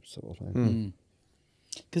name, sort of thing.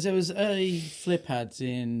 Because there was early Flip ads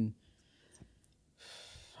in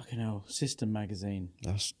fucking hell, System magazine.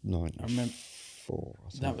 That's I remember 94. I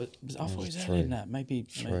think. that was. I thought it was was earlier than three. that. Maybe.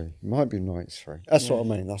 Three. Might be 93. That's what I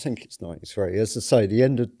mean. I think it's 93. As I say, the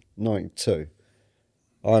end of 92,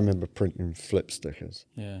 I remember printing Flip stickers.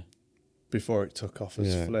 Yeah. Before it took off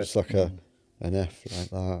as Yeah, Flip. it's like an F like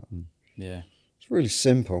that. And Yeah. it's really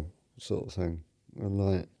simple sort of thing. And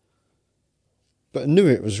like, but I knew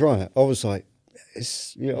it was right. I was like,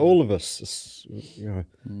 it's all of us. It's, it's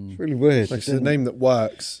really weird. Like, it's a name that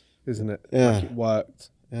works, isn't it? Yeah. Like it worked.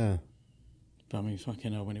 Yeah. But I mean,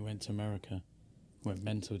 fucking hell, when he went to America, went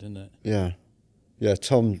mental, didn't it? Yeah. Yeah,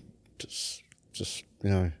 Tom just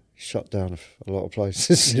shut down a lot of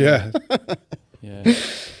places. Yeah. Yeah.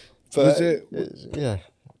 But Was it? Yeah.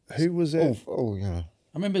 Who was it? Oh, yeah.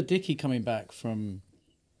 I remember Dickie coming back from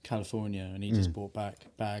California and he just brought back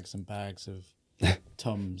bags and bags of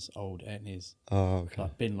Tom's old Etnies, Oh, okay.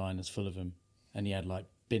 like bin liners full of them. And he had like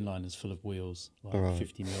bin liners full of wheels, like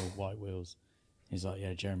 50 mil white wheels. He's like,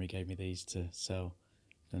 yeah, Jeremy gave me these to sell.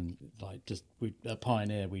 And like, just at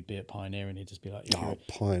Pioneer, we'd be at Pioneer and he'd just be like,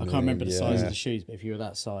 Pioneer, I can't remember the size yeah. of the shoes, but if you were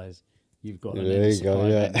that size, you've got an There end you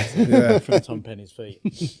go, supply yeah. from Tom Penny's feet.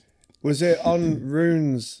 Was it on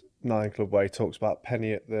Rune's 9 Club where he talks about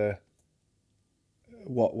Penny at the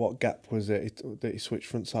what gap was it that he switched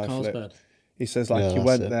front side flip? Carlsbad. He says like Yeah, he that's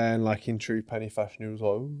went it. there and like in true Penny fashion he was like,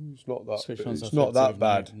 oh, it's not that Switch front it's side not flip that to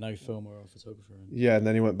bad. No film or photographer. Yeah, and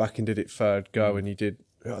then he went back and did it third go and he did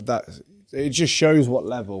that. It just shows what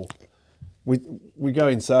level we go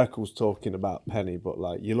in circles talking about Penny, but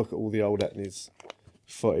like you look at all the old Etnies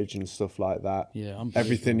footage and stuff like that. Yeah,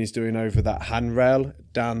 everything he's doing over that handrail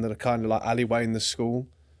down the kind of like alleyway in the school.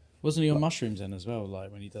 Wasn't he on mushrooms then as well?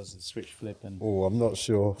 Like when he does the switch flip and Oh, I'm not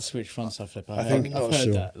sure. the switch frontside flip. I think- I've not heard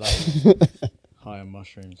sure. that. Like high on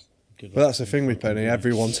mushrooms. Good But luck that's the to thing him. with Penny.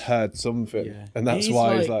 Everyone's heard something, Yeah. and that's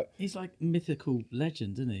why he's like mythical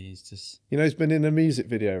legend, isn't he? He's just he's been in a music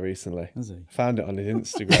video recently. has he? Found it on his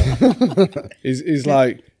Instagram.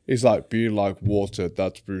 he's like being like water.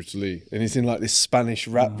 That's Bruce Lee, and he's in like this Spanish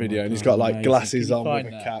rap video, and he's got like amazing. glasses Can you on with find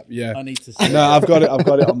a that? cap. Yeah, I need to see. no, I've got it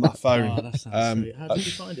on my phone. Oh, that sounds sweet. How did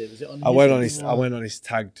you find it? Was it on? I went on his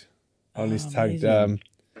tagged amazing.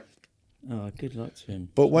 Oh, good luck to him.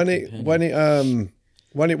 But when Fucking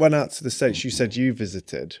it went out to the States, you said you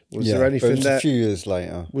visited. Was Yeah, there but it anything was there? a few years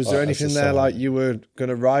later. Was there as anything I there say. like you were going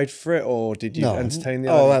to ride for it, or did you entertain the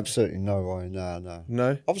Oh, idea? absolutely no way. No.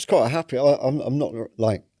 No? I was quite happy. I'm not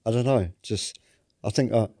like, I don't know. Just, I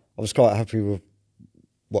think I was quite happy with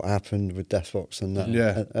what happened with Deathbox and that.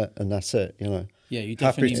 Yeah. And that's it, you know. Yeah, you Happy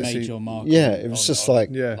definitely to made see- your mark. Yeah, it was just like,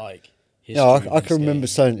 Yeah. like yeah, history I of can remember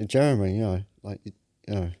skating. saying to Jeremy, you know, like,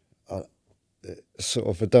 you know, sort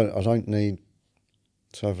of, I don't need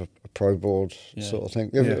to have a pro board sort of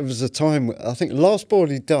thing. It was a time, I think the last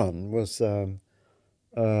board he'd done was a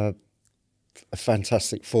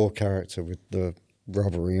fantastic 4 character with the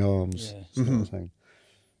rubbery arms sort of thing.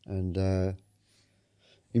 And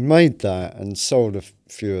he made that and sold a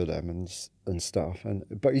few of them and stuff.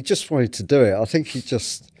 But he just wanted to do it. I think he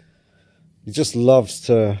just loves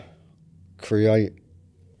to create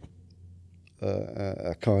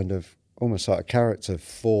a kind of almost like a character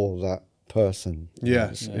for that person.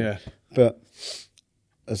 Yes, yeah. But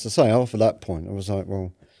as I say, after that point, I was like,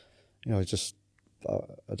 well, you know, just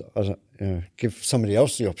I don't, you know, give somebody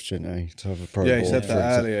else the opportunity to have a pro Yeah, board. he said for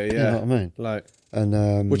that example. earlier, You yeah. know what I mean? Like,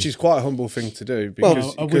 And which is quite a humble thing to do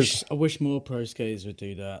because I wish more pro skaters would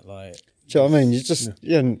do that. Like, do you know what I mean? You just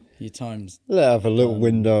your times. let have a little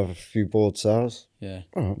window of a few board sales. Yeah.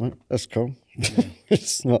 All right, mate, that's cool.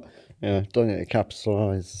 It's not, you know, don't need to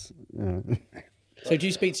capitalise. You know. So do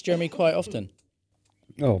you speak to Jeremy quite often?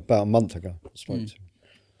 Oh, about a month ago, I spoke to him.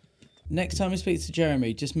 Next time we speak to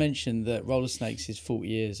Jeremy, just mention that Roller Snakes is 40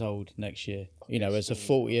 years old next year. You know, as a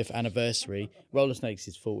 40th anniversary, Roller Snakes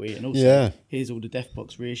is 40. And also, here's all the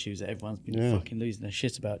Deathbox reissues that everyone's been fucking losing their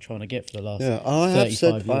shit about trying to get for the last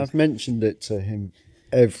 35 years. I've mentioned it to him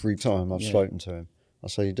every time I've spoken to him. I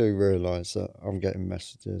say, you do realise that I'm getting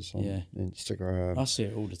messages on Instagram, I see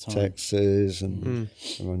it all the time. texts, and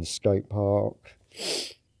I'm in the skate park.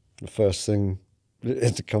 The first thing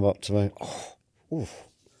to come up to me,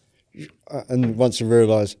 and once you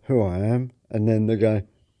realise who I am, and then they go,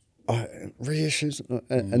 reissues,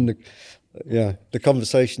 and the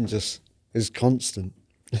conversation just is constant.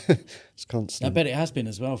 It's constant. I bet it has been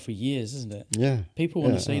as well for years, isn't it? Yeah. People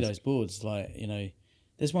want to see those boards. Like, you know,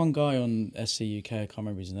 there's one guy on SCUK, I can't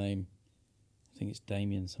remember his name. I think it's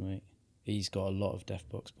Damien something. He's got a lot of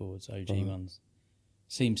Deathbox boards, OG ones.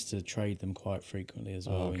 Seems to trade them quite frequently as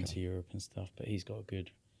well into Europe and stuff, but he's got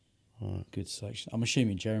a good selection. I'm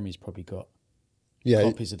assuming Jeremy's probably got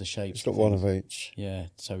copies of the shapes. He's got one of each. Yeah,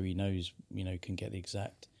 so he knows, you know, can get the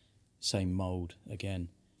exact same mould again,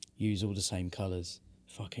 use all the same colours.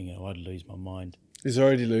 Fucking hell, I'd lose my mind. he's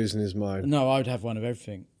already losing his mind. No, I would have one of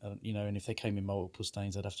everything, you know, and if they came in multiple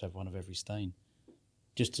stains, I'd have to have one of every stain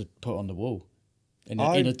just to put on the wall in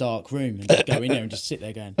a dark room and just go in there and just sit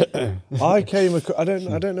there going. I came across, I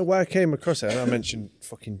don't know where I came across it. I mentioned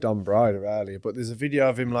fucking Don Bryder earlier, but there's a video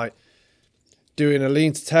of him like doing a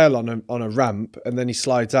lean to tail on a ramp, and then he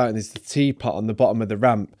slides out and there's the teapot on the bottom of the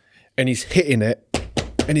ramp, and he's hitting it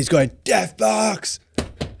and he's going, Deathbox!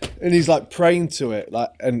 And he's like praying to it, like,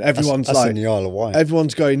 and everyone's that's like, in the Isle of Wight.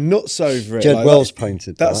 everyone's going nuts over it. Jed like, Wells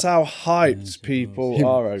painted that's that. how hyped people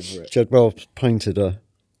are over it. Jed Wells painted a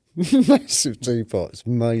massive teapot. It's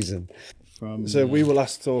amazing. So we were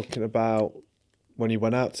last talking about when you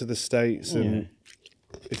went out to the States and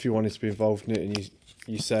if you wanted to be involved in it, and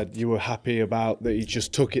you said you were happy about that you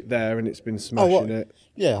just took it there and it's been smashing it.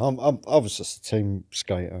 Yeah, I was just a team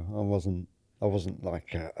skater. I wasn't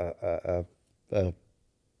like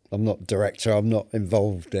I'm not director. I'm not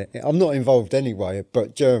involved. I'm not involved anyway.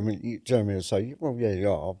 But Jeremy will say, "Well, yeah,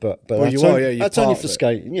 you are." But well, that's you are. Yeah, you're that's part only of for it.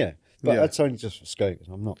 skating. Yeah, but Yeah. that's only just for skating.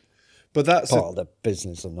 I'm not But that's part of the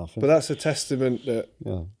business or nothing. But that's a testament that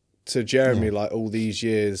to Jeremy. Like all these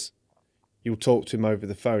years, you'll talk to him over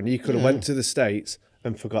the phone. He could have went to the States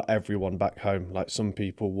and forgot everyone back home, like some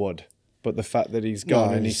people would. But the fact that he's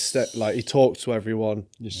gone and he talked to everyone,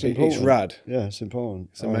 it's rad. Yeah, it's important.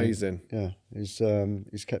 It's amazing. Yeah,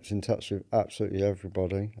 he's kept in touch with absolutely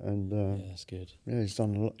everybody, and yeah, that's good. yeah, he's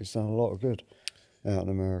done a lot of good out in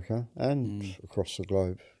America and across the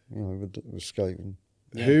globe. You know, with skating.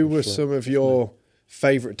 Yeah, Who were some of your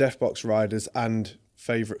favourite Deathbox riders and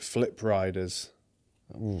favourite flip riders?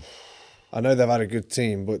 Oof. I know they've had a good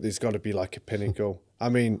team, but there's got to be like a pinnacle. I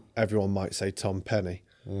mean, everyone might say Tom Penny.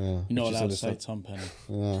 Yeah, You're not allowed to say Tom Penny.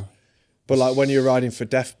 yeah. But like when you were riding for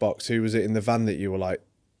Deathbox, who was it in the van that you were like,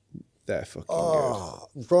 they're fucking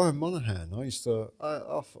good? Ryan Monaghan. I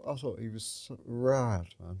thought he was rad,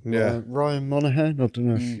 man. Yeah. Ryan Monaghan. I don't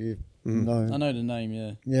know if you know. I know the name,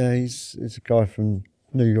 yeah. Yeah, he's a guy from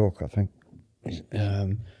New York, I think.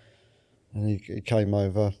 And he came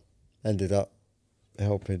over, ended up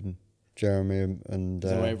helping Jeremy and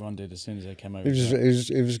That's what everyone did as soon as they came over. it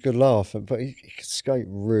was a good laugh, but he could skate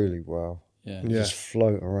really well. Yeah. Just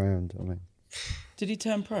float around. I mean, Did he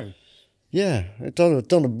turn pro? yeah, I've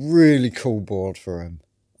done a really cool board for him.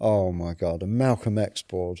 Oh my God, a Malcolm X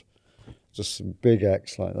board, just some big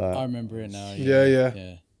X like that. I remember it now.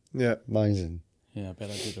 Yeah. Amazing. Yeah, I bet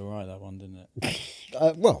I did all right, that one, didn't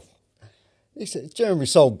it? Well, he said Jeremy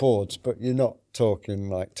sold boards, but you're not talking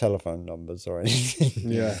like telephone numbers or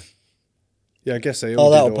anything. Yeah. Yeah, I guess they all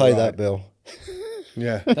Oh, that'll did all pay right. that bill.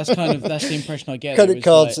 Yeah. That's the impression I get. Credit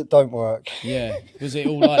cards that don't work. Yeah. Was it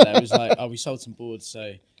all like that? It was like, oh, we sold some boards,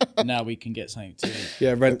 so now we can get something too.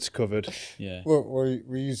 Yeah, rent's covered. Yeah. Well,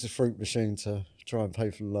 we use the fruit machine to try and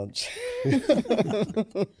pay for lunch.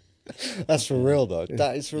 That's for real though.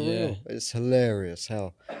 That is for real. It's hilarious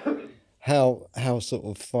how sort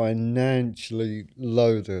of financially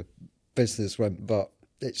low the business went, but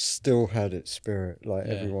it still had its spirit. Like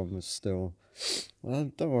everyone was still,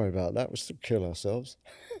 well, don't worry about that. We'll still kill ourselves,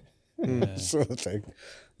 sort of thing.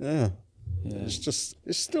 Yeah.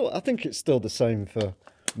 It's still. I think it's still the same for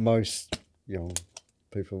most young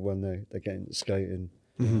people when they get into skating.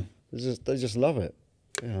 They just love it.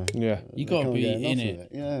 Yeah. You got to be in of it.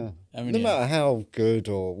 Yeah. I mean, No matter how good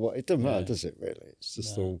or what, it doesn't matter, does it really? It's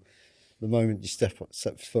just all, the moment you step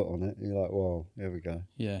foot on it, you're like, whoa, here we go.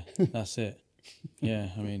 Yeah, that's it. Yeah,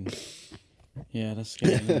 I mean, yeah, that's good,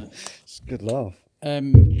 isn't it? It's a good laugh.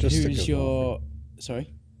 Who's a good your...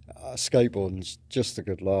 Sorry? Skateboarding's just a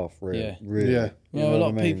good laugh, really. Yeah. Really. Yeah. You Well, know a lot what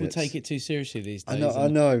of I mean? people take it too seriously these days. I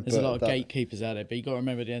know, there's a but lot of gatekeepers out there, but you got to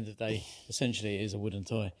remember at the end of the day, essentially it is a wooden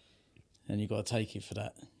toy, and you got to take it for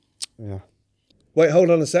that. Yeah. Wait,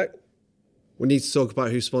 hold on a sec. We need to talk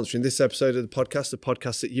about who's sponsoring this episode of the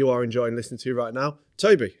podcast that you are enjoying listening to right now.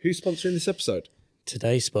 Toby, who's sponsoring this episode?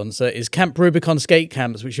 Today's sponsor is Camp Rubicon Skate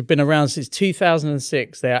Camps, which have been around since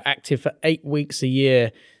 2006. They are active for 8 weeks a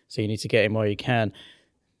year, so you need to get in while you can.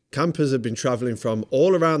 Campers have been travelling from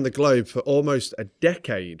all around the globe for almost a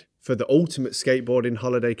decade for the ultimate skateboarding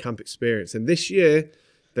holiday camp experience. And this year,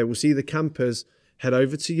 they will see the campers head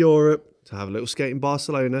over to Europe to have a little skate in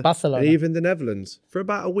Barcelona. Barcelona. And even the Netherlands for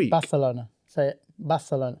about a week. Barcelona. Say it.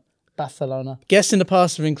 Barcelona. Barcelona. Guests in the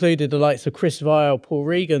past have included the likes of Chris Vile, Paul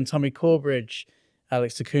Regan, Tommy Corbridge,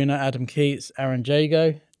 Alex Acuna, Adam Keats, Aaron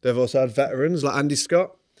Jago. They've also had veterans like Andy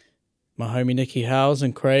Scott. My homie Nicky Howes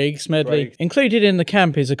and Craig Smedley. Included in the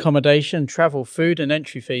camp is accommodation, travel, food and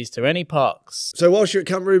entry fees to any parks. So whilst you're at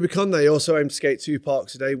Camp Rubicon, they also aim to skate 2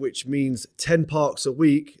 parks a day, which means 10 parks a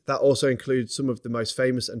week. That also includes some of the most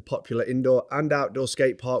famous and popular indoor and outdoor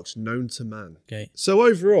skate parks known to man. Okay. So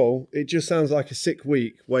overall, it just sounds like a sick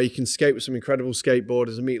week where you can skate with some incredible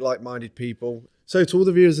skateboarders and meet like-minded people. So to all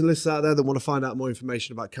the viewers and listeners out there that want to find out more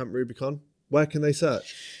information about Camp Rubicon, where can they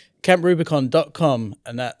search? CampRubicon.com,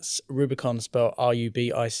 and that's Rubicon spelled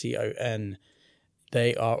Rubicon.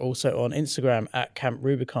 They are also on Instagram at Camp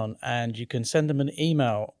Rubicon, and you can send them an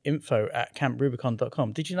email,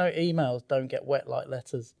 info@camprubicon.com. Did you know emails don't get wet like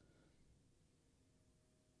letters?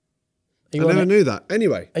 I never knew that.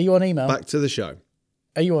 Anyway, are you on email? back to the show.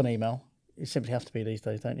 Are you on email? You simply have to be these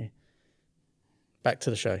days, don't you? Back to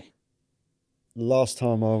the show. Last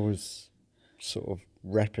time I was sort of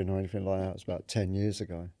repping or anything like that was about 10 years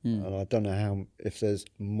ago. And I don't know if there's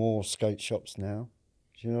more skate shops now.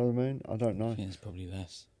 Do you know what I mean? I don't know. I think it's probably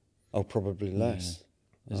less. Oh, probably less. Yeah,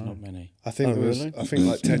 there's not many. I think really? I think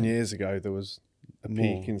like 10 years ago there was a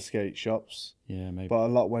peak in skate shops. Yeah, maybe. But a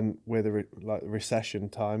lot went with the recession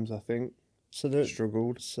times, I think. So there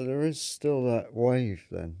Struggled. So there is still that wave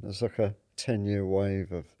then. There's like a 10-year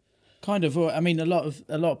wave of... Kind of. I mean, a lot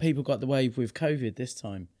of people got the wave with COVID this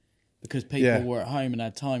time because people were at home and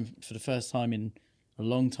had time for the first time in a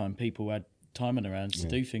long time. People had time on their hands to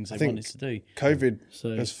do things they wanted to do.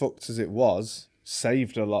 COVID, as fucked as it was,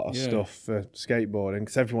 saved a lot of stuff for skateboarding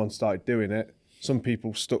because everyone started doing it. Some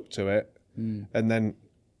people stuck to it. And then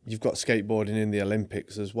you've got skateboarding in the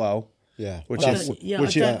Olympics as well. Yeah.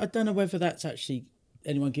 I don't know whether that's actually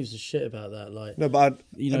anyone gives a shit about that. Like, no, but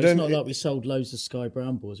it's not like we sold loads of Sky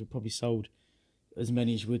Brown boards. We probably sold as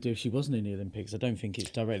many as we would do if she wasn't in the Olympics. I don't think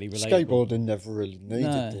it's directly related. Skateboarding never really needed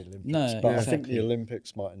the Olympics, but I think the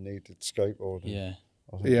Olympics might have needed skateboarding.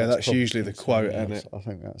 Yeah. That's usually the quote, isn't it? I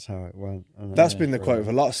think that's how it went. That's been the quote of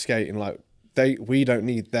a lot of skating. Like, we don't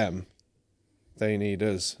need them, they need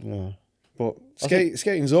us. Yeah. But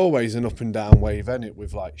skating's always an up and down wave, isn't it?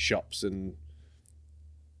 With like shops and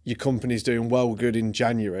your company's doing well good in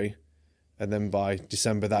January, and then by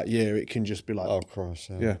December that year it can just be like, oh Christ,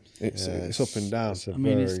 it's up and down. I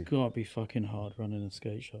mean, it's got to be fucking hard running a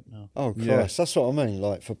skate shop now. Oh Christ, that's what I mean.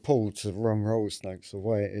 Like for Paul to run roller snakes the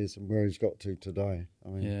way it is and where he's got to today. I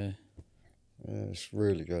mean, it's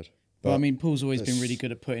really good. But I mean, Paul's always been really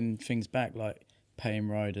good at putting things back, like paying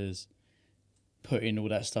riders, putting all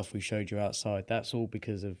that stuff we showed you outside. That's all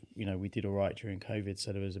because of, we did all right during COVID,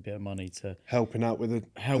 so there was a bit of money to helping out with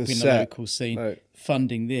the local scene,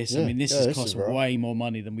 funding this. I mean, this has cost way more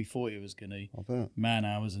money than we thought it was going to. Man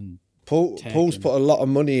hours and Paul's put a lot of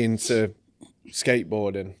money into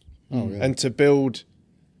skateboarding and to build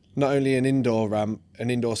not only an indoor ramp, an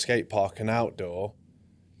indoor skate park, and outdoor,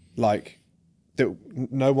 like that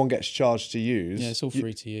no one gets charged to use. Yeah, it's all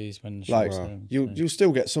free to use when you'll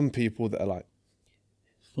still get some people that are like,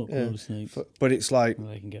 but it's like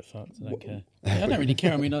they can get fucked. I don't care. I don't really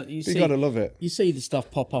care. I mean, you gotta love it. You see the stuff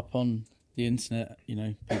pop up on the internet.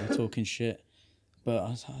 People talking shit, but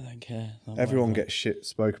I don't care. Everyone gets shit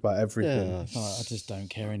spoke about everything. Yeah. I just don't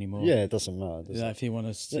care anymore. Yeah, it doesn't matter. If you want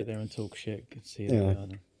to sit there and talk shit, see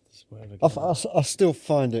it. I still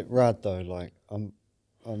find it rad though. Like I'm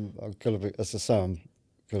gonna be, as I say, I'm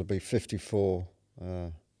gonna be 54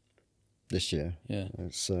 this year. Yeah,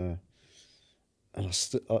 it's and I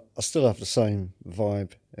still have the same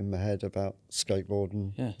vibe in my head about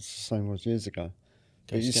skateboarding. Yeah, it's the same as years ago.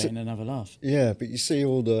 Go skating and have a laugh. Yeah, but you see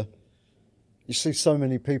so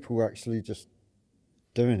many people actually just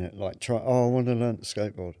doing it. Like I want to learn to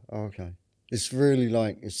skateboard. Oh, okay. It's really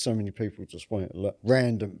like it's so many people just want it.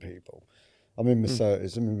 Random people. I'm in my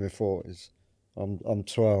 30s. I'm in my 40s. I'm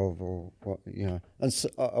 12 or what, And so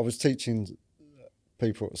I was teaching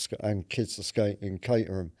people and kids to skate in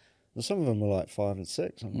Caterham, and some of them are like 5 and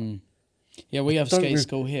 6. Yeah, we have skate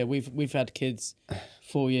school here. We've had kids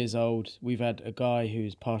 4 years old. We've had a guy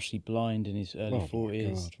who's partially blind in his early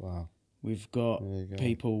 40s. God, wow. We've got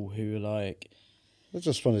people who are like, they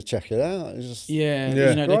just want to check it out. It's just,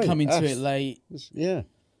 they come into it late. No,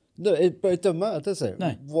 but it doesn't matter, does it?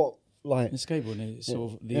 No. What like in skateboarding, it's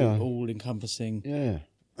sort of the all-encompassing.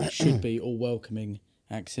 Should be all welcoming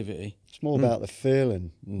activity. It's more about the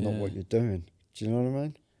feeling, not what you're doing. Do you know what I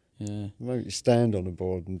mean? Yeah. Maybe you stand on a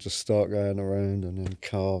board and just start going around and then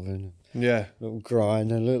carving. Little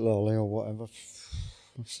grind, a little ollie or whatever.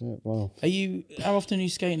 That's it. Well. How often are you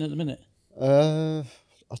skating at the minute? I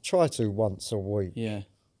try to once a week. Yeah.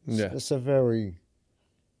 It's a very...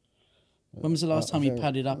 When was the last time you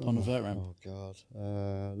padded up on a vert ramp? Oh, God.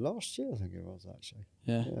 Last year, I think it was, actually.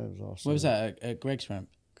 Yeah. Yeah, it was last Where year. was that? At Greg's ramp?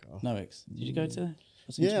 Noex. Did you go to there?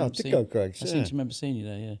 I did go Greg's, I seem to remember seeing you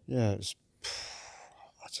there, yeah. Yeah, it's...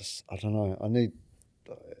 I don't know. I need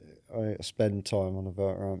to spend time on a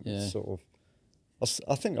vert ramp. Yeah. Sort of.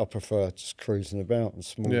 I think I prefer just cruising about and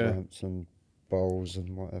small ramps and bowls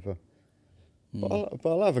and whatever. But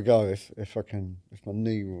I'll have a go if I can, if my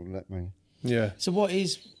knee will let me. Yeah. So what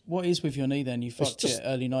is with your knee then? You fucked it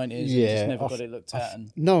early 90s. Yeah, and just never got it looked at.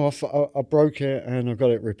 No, I broke it and I got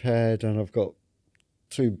it repaired and I've got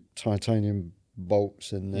 2 titanium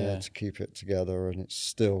bolts in there Yeah. to keep it together, and it's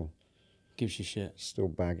still Gives you shit. still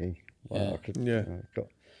baggy. Like Yeah. I could, Yeah.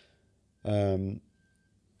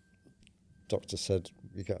 Doctor said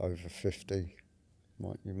you get over 50, it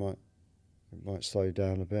might slow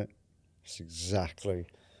down a bit. It's exactly.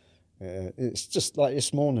 It's just like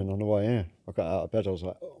this morning on the way here. I got out of bed. I was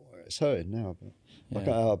like, oh, it's hurting now. But I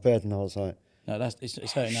got out of bed and I was like, No,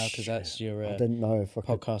 it's hurting now because that's your I didn't know if I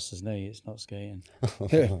could. podcaster's knee. It's not skating. Yeah,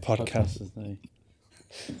 podcast. Podcaster's knee.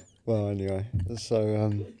 Well, anyway,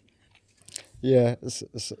 so yeah,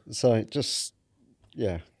 so just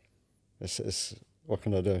yeah, it's what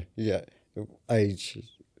can I do? Yeah, age,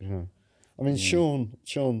 you know. I mean,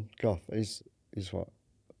 Sean Goff, he's what,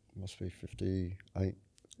 must be 58,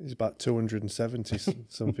 He's about 270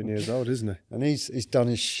 something years old, isn't he? and he's done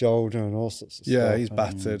his shoulder and all sorts of stuff. Yeah, he's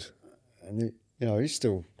battered. and he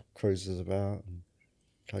still cruises about, and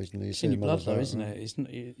occasionally you It's see in him your on blood, the though, boat. isn't it? It's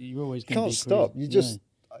not, you're always You going to can't be stop. You just,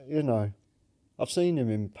 No. you know, I've seen him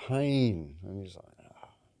in pain, and he's like,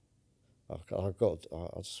 I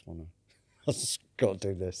just got to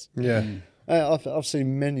do this. Yeah. I've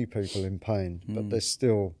seen many people in pain, but they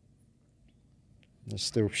still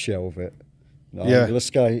shelve it. No, Yeah. I'm gonna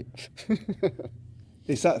skate.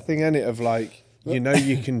 It's that thing, innit, of like, you know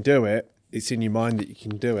you can do it. It's in your mind that you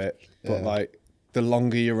can do it. But Yeah. like, the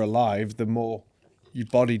longer you're alive, the more your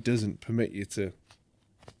body doesn't permit you to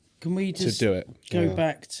Can we just do it. go Yeah.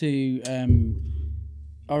 back to?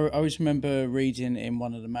 I always remember reading in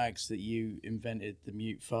one of the mags that you invented the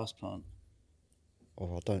mute fast plant.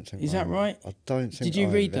 Oh, I don't think. Is that right? I don't think. Did you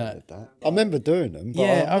I read invented that? I remember doing them. But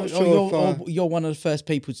Yeah, I'm not sure if you're one of the first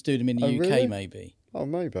people to do them in the Oh, UK, really? maybe. Oh,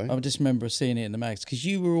 maybe. I just remember seeing it in the mags because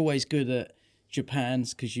you were always good at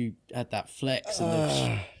Japan's because you had that flex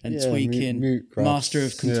and yeah, tweaking, mute grabs. master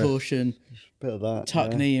of contortion, Bit of that.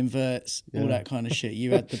 tuck yeah. knee inverts, all Yeah. that kind of shit.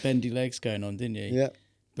 You had the bendy legs going on, didn't you? Yeah.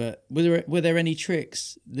 But were there any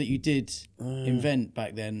tricks that you did invent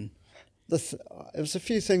back then? There was a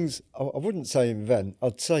few things I wouldn't say invent.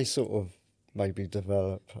 I'd say sort of maybe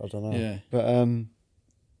develop. I don't know. Yeah. But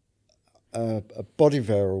a body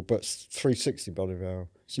varial, but 360 body varial.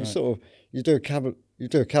 So you sort of you do a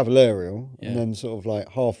cavallarial, Yeah. and then sort of like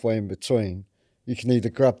halfway in between, you can either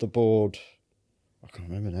grab the board. I can't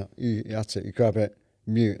remember now. That's it. You grab it,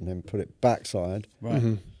 mute, and then put it backside.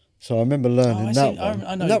 Right. So I remember learning I that see. one. I know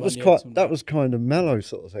And the that one was you're quite. talking That about. was kind of mellow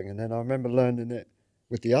sort of thing. And then I remember learning it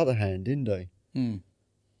with the other hand, indie. And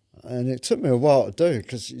it took me a while to do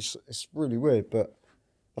because it's really weird. But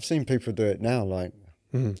I've seen people do it now, like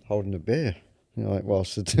holding a beer, you know, like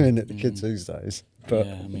whilst they're doing it. The kids these days. But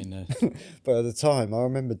Yeah, I mean, but at the time, I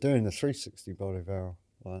remember doing a 360 body barrel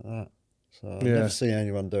like that. So I Yeah. never see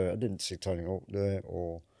anyone do it. I didn't see Tony Hawk do it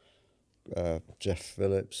or Jeff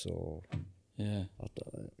Phillips or. yeah.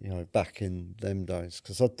 You know, back in them days,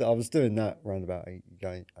 because I was doing that around about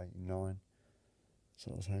 88, 89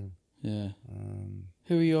 sort of thing. Yeah.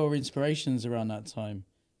 Who are your inspirations around that time?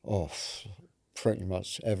 Pretty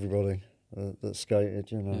much everybody that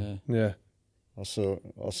skated, you know. Yeah. Yeah. I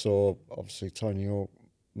saw obviously Tony Hawk,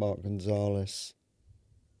 Mark Gonzalez,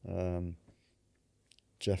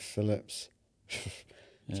 Jeff Phillips,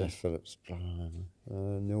 Jeff Phillips,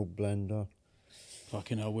 Neil Blender.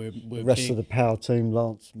 Fucking hell, we're Rest big, of the power team,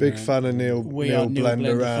 Lance. Big man. fan of Neil we are Neil Blender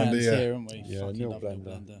Blender around fans here. here, aren't we? Yeah, Fucking Neil love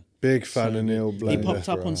Blender. Big fan of Neil He Blender. popped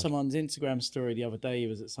up on Right. someone's Instagram story the other day. He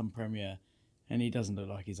was at some premiere, and he doesn't look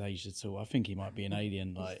like he's aged at all. I think he might be an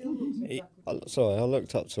alien. Like I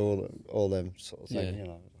looked up to all them sort of things, Yeah. you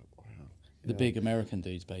know. the big American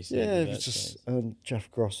dudes, basically. Yeah, it the was vert just skates. Jeff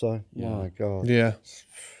Grosso. Yeah. My God. Yeah.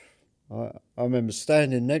 I remember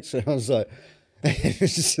standing next to him. I was like, it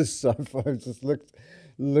was just so funny. Just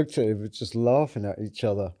looked at him, just laughing at each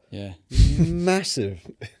other. Yeah. Massive,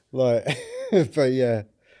 like, but yeah,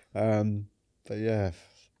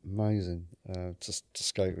 amazing. Just to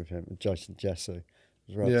skate with him, and Jason Jesse. I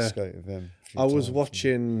was right Yeah. to skate with him. a few I was times.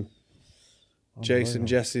 watching Jason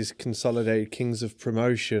Jesse's Consolidated Kings of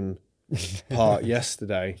Promotion part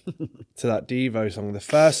yesterday to that Devo song. The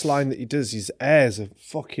first line that he does, his airs are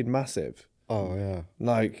fucking massive. Oh yeah,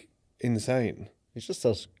 Like, insane. he just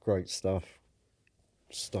does great stuff.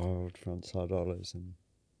 Styled frontside ollies and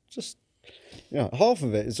just, you know, half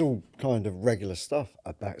of it is all kind of regular stuff.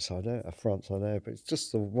 A backside air, a frontside air, but it's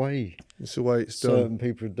just the way It's the way it's done. certain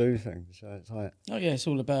people do things. So it's like, Oh yeah, it's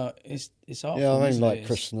all about it's art. yeah, I form, mean, isn't like it?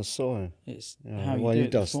 Chris Nasoy, It's you know, how the you way do he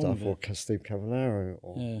it, the does form stuff, of or it. Steve Cavallaro,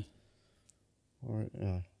 or,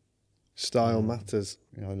 Yeah. Style matters.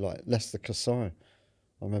 you know, like Lester Kasai.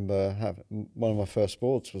 I remember one of my first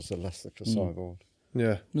boards was a Lester Kasai board.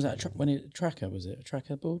 Yeah. Was that a tracker? Was it a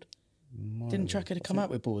tracker board? Didn't Tracker come out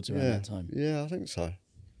with boards around that time? Yeah, I think so.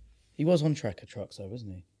 He was on Tracker trucks though,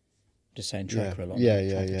 wasn't he? Just saying Tracker a lot.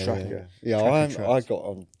 Yeah. Tracker. I got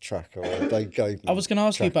on Tracker. They gave me I was going to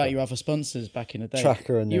ask you Tracker. about your other sponsors back in the day.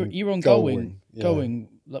 Tracker and you were on Going. Going.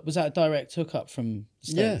 Like, was that a direct hookup from the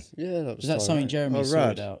States? Yeah. That Was that something Jeremy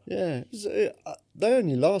sorted out? Yeah, they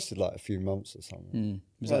only lasted like a few months or something.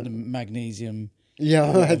 Was that the magnesium? Yeah,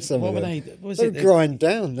 I had some. What of were them. they? What was They it? would grind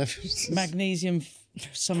down. Magnesium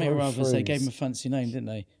something or others. They Frames. gave them a fancy name, didn't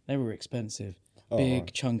they? They were expensive.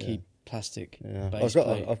 Big, chunky plastic. Yeah, base I've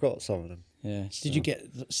plate. got some of them. Yeah. Did you get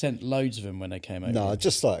sent loads of them when they came over? No,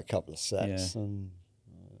 just like a couple of sets,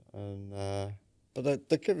 Yeah. but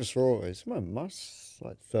they give us royalties. Man, most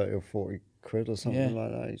like 30 or 40 quid or something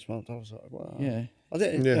like that each month. I was like, wow. Yeah. I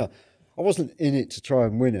didn't. You know, I wasn't in it to try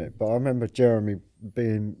and win it, but I remember Jeremy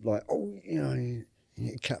being like, "Oh, you know, you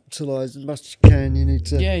need to capitalise as much as you can. You need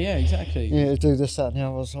to, Yeah, exactly. you need to do this, that, and the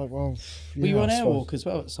other." I was like, "Well, Were you I on suppose." Airwalk as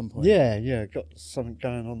well at some point? Yeah, got something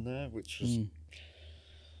going on there, which was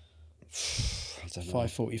I don't know.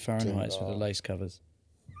 540 Fahrenheit with the lace covers.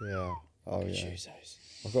 Yeah. Oh yeah. Use those.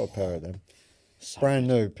 I've got a pair of them. So Brand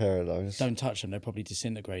new pair of those. Don't touch them; they'll probably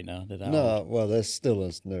disintegrate now. They're that No, old. well, they're still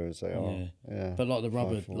as new as they are. Yeah. But a lot of the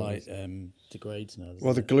rubber 540s. like degrades now.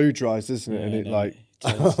 Well, the glue dries, isn't it? And it like.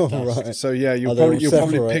 turns to dust. Right. So yeah, you'll Oh, they'll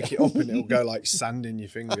probably separate. pick it up and it'll go like sand in your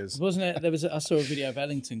fingers. Wasn't it? There was. I saw a video of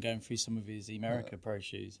Ellington going through some of his America Pro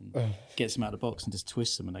shoes and gets them out of the box and just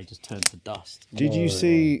twists them and they just turn to dust. Did you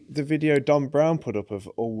see the video Don Brown put up of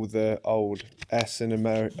all the old S and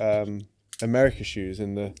America shoes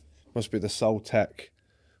in the must be the Soltech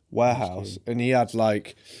warehouse, and he had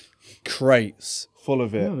like crates full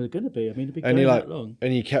of it. No, they're going to be. I mean, it'd be And going he like, that long.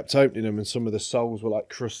 and he kept opening them, and some of the soles were like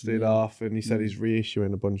crusted off. And he said he's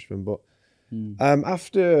reissuing a bunch of them. But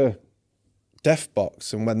after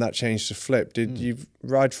Deathbox and when that changed to Flip, did you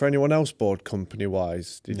ride for anyone else board company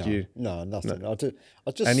wise? Did you No, nothing. I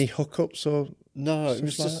just any hookups or no. It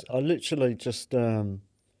was like just I literally just Don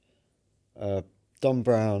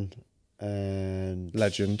Brown and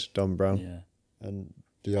legend Don Brown? Yeah. and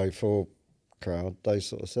the A4 crowd. They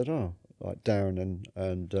sort of said, "Oh," like Darren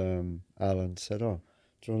and Alan said, "Oh,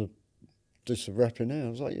 do you want to do some repping now?" I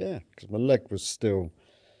was like, "Yeah," because my leg was still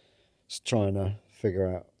trying to figure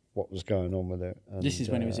out what was going on with it. And, This is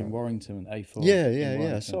when he was in Warrington and A4. Yeah. in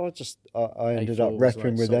Warrington. So I ended up A4 was repping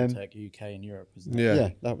like with them. Soltech UK and Europe, wasn't it? Yeah. Yeah,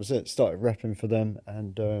 that was it. Started repping for them,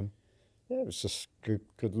 and it was just good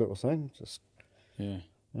little thing. Just Yeah.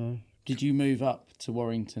 Did you move up to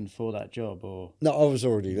Warrington for that job, or no, I was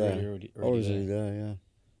already there. Really already I was there? already there.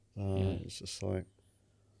 Yeah. It's just like,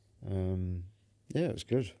 yeah, it was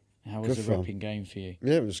good. how was Good the fun. repping game for you?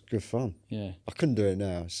 Yeah, it was good fun. Yeah, I couldn't do it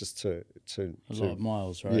now. It's just too. a lot of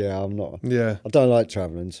miles, right? Yeah, I'm not. Yeah. I don't like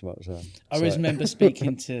travelling so much. I always remember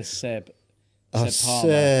speaking to Seb Palmer.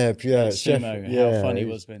 Seb, yeah, at Sumo, how fun he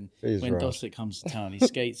he's- was when he's right. Dossett comes to town. He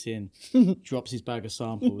skates in, drops his bag of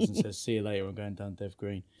samples, and says, "See you later. I'm going down Dev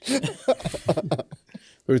Green."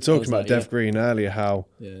 We were talking was about like, Dev Green earlier, how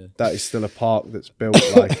Yeah. that is still a park that's built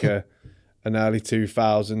like an early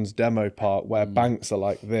 2000s demo park where banks are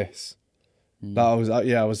like this. That I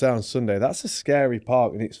was there on Sunday. That's a scary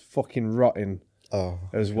park and it's fucking rotting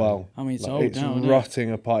as well. I mean, it's Like, old it's now, isn't it?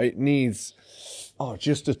 rotting apart. It needs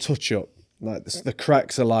just a touch up. Like the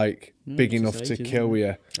cracks are like big it's enough just to ages, kill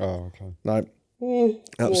you. Oh, okay. Like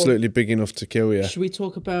absolutely big enough to kill you. Should we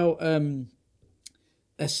talk about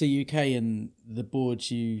SCUK and the boards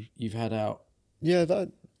you've had out? Yeah,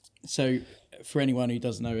 that. So, for anyone who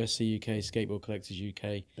doesn't know, SCUK, Skateboard Collectors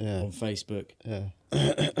UK, on Facebook, Yeah.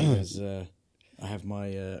 because I have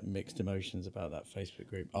my mixed emotions about that Facebook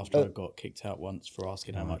group after I got kicked out once for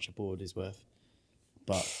asking how much a board is worth.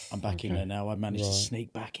 But I'm back in there now. I managed to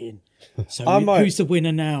sneak back in. So who's the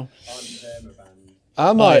winner now?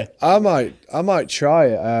 I might try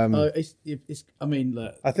it. It's. I mean,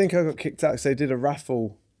 look. I think I got kicked out because they did a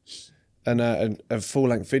raffle, and a full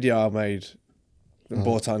length video I made, and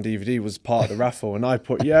bought on DVD was part of the raffle, and I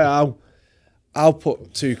put I'll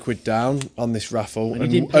put £2 down on this raffle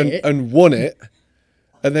and won it,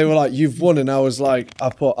 and they were like, "You've won," and I was like, I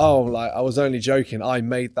was only joking. I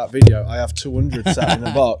made that video. I have 200 sat in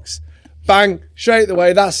the box. Bang, straight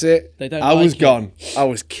away. That's it. They don't I was like it. gone. I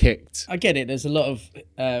was kicked. I get it. There's a lot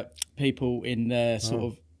of people in their sort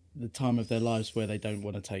of the time of their lives where they don't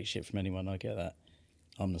want to take shit from anyone. I get that.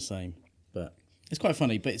 I'm the same, but it's quite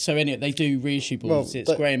funny. But so anyway, they do reissue boards.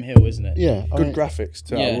 It's Graham Hill, isn't it? Yeah. Good graphics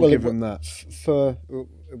too. Yeah. I will Well, give them that.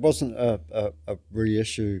 It wasn't a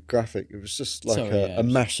reissue graphic. It was just like Sorry, a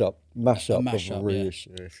mashup of mashup, a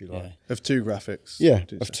reissue, if you like. Yeah. Of 2 graphics. Yeah,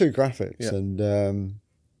 did you of say? 2 graphics, Yeah. and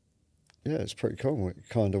yeah, it's pretty cool. It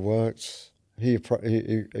kind of worked. He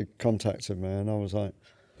contacted me, and I was like,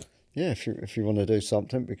 yeah, if you want to do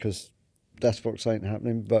something, because Deathbox ain't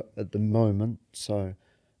happening, but at the moment, so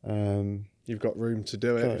You've got room to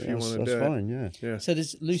do it if you want to do that's it. fine, yeah. So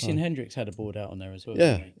does Lucian Hendricks had a board out on there as well?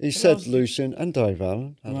 Yeah, didn't he said Lucian and Dave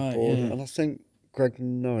Allen had Right, a board, yeah. and I think Greg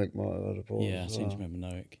Nowick might have had a board. Yeah, I as seem to well. remember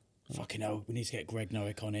Nowick. Fucking hell, we need to get Greg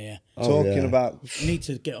Nowick on here. Oh, Talking yeah. about We need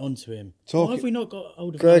to get onto him. Talk- Why have we not got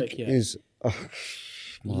hold of Greg Nowick yet? is, oh,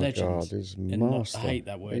 my Legend. God, he's And master. I hate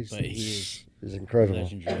that word, but he is He's incredible.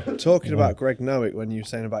 legendary. Talking about Greg Nowick, when you were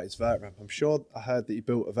saying about his vert ramp, I'm sure I heard that he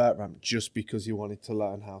built a vert ramp just because he wanted to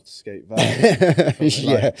learn how to skate vert.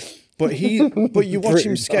 Yeah. But you watch Pretty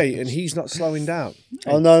him skate much. and he's not slowing down.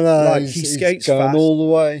 Oh, no, Like, he's, he he's skates going fast. all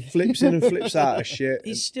the way. Flips in and flips out of shit.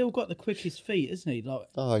 He's still got the quickest feet, isn't he? Like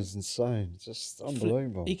Oh, he's insane. Just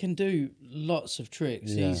unbelievable. he can do lots of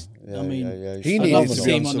tricks. Yeah, He's, yeah, I mean, yeah, he's He I'd needed love to to be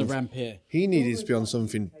see on him on the some- ramp here. He needed to be on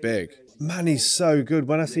something big. Man, he's so good.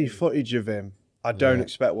 When I see footage of him, I don't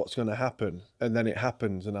expect what's going to happen. And then it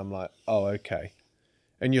happens and I'm like, oh, okay.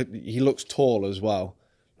 And he looks tall as well.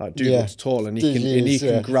 Like, dude Yeah. looks tall and He he is, can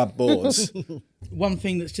yeah. grab boards. One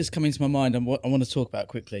thing that's just come into my mind and what I want to talk about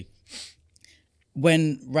quickly.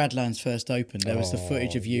 When Radlands first opened, there was the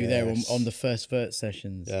footage of you there yes. on the first vert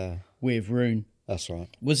sessions Yeah, with Rune. that's right.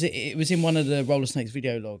 Was it? It was in one of the Roller Snakes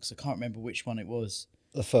video logs. I can't remember which one it was.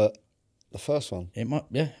 The first one. It might,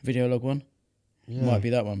 video log one. Yeah. Might be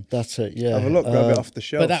that one. That's it, yeah. Have a look, grab it off the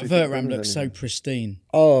shelf. But that see if vert it ramp does looks so anything. pristine.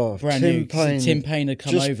 Oh, Brand Tim new. Payne. Tim Payne had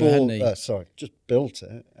come just over, hadn't he? just built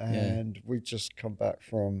it, and we just come back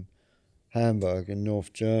from Hamburg in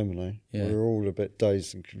North Germany. Yeah. We were all a bit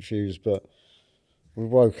dazed and confused, but we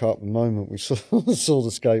woke up the moment we saw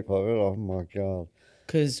the skate park. We were like, oh my God.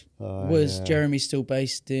 Because Oh, was yeah. Jeremy still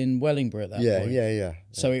based in Wellingborough at that Yeah, point? yeah.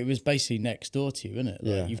 So it was basically next door to you, isn't it?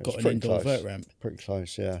 Like, Yeah, you've it got was an pretty indoor close. vert ramp. Pretty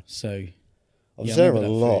close, yeah. So I was yeah, I there remember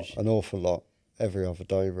a that lot, footage. an awful lot, every other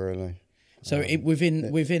day, really. So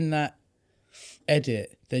within that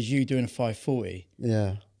edit, there's you doing a 540,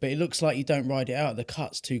 Yeah. but it looks like you don't ride it out. The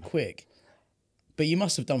cut's too quick. But you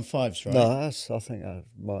must have done fives, right? No, I think that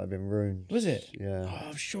might have been ruined. Was it? Yeah. Oh,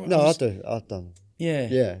 I'm sure. No, I was, I've done. Yeah.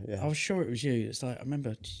 Yeah. I was sure it was you. It's like I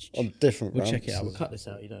remember. On different We'll ramps. check it out. We'll cut this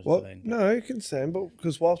out. You don't. Well, no, you can say him, but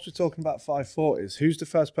because whilst we're talking about 540s, who's the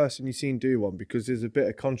first person you seen do one? Because there's a bit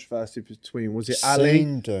of controversy between, was it Ali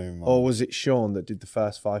Seen doing one. or was it Sean that did the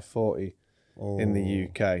first 540 in the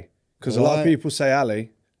UK? Because a Well, lot of people say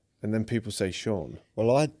Ali and then people say Sean.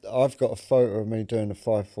 Well, I've got a photo of me doing a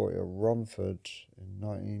 540 at Romford in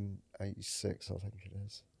 1986, I think it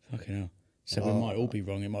is. Fucking hell. So we might all be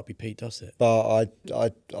wrong. It might be Pete Dossett. But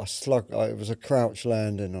I slugged. It was a crouch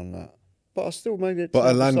landing on that, but I still made it. But to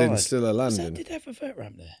a the landing's side. still a So landing. did they have a vert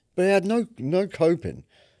ramp there? But it had no coping.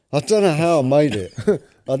 I don't know how I made it.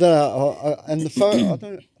 I don't know. And the photo, I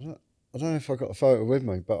don't know if I got a photo with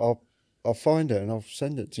me, but I'll find it and I'll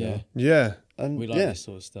send it to Yeah. you. Yeah. And We like yeah. this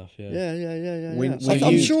sort of stuff. Yeah. Yeah. When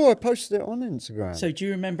I'm you- sure I posted it on Instagram. So do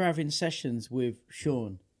you remember having sessions with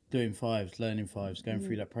Sean doing fives, learning fives, going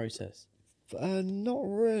through that process? Not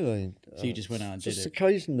really. So you just went out and did Just it.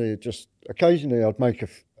 occasionally I'd make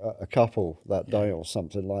a couple that day or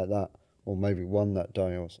something like that, or maybe one that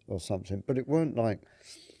day or something. But it weren't like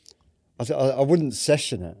I wouldn't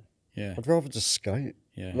session it. Yeah. I'd rather just skate.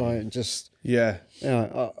 Yeah. Like just Yeah.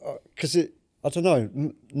 because I don't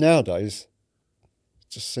know, nowadays it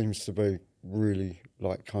just seems to be really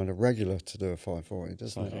like kind of regular to do a 540, It's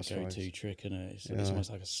doesn't like it? I a suppose. go-to trick, isn't it? It's almost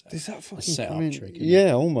like There's that a fucking, set-up I mean, trick. isn't it?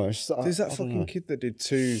 yeah, almost. there's that I don't fucking know. kid that did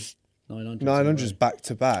two 900s 900s back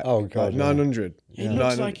to back. Oh, God, Like 900. He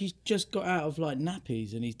looks like he's just got out of like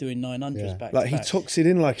nappies and he's doing 900s Yeah. back Like to he back. tucks it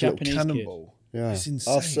in like Japanese a kid. little cannonball. Yeah, It's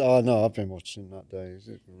insane. I know. I've been watching that day. It's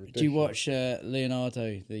ridiculous. Do you watch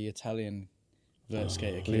Leonardo, the Italian vert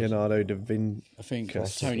skater kid? Leonardo da Vinci. I think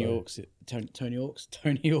Possibly.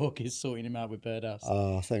 Tony Hawk is sorting him out with Birdhouse.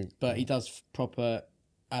 I think. But he does proper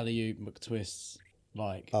alley-oop McTwists,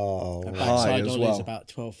 like Oh, a High backside as ollie well. is about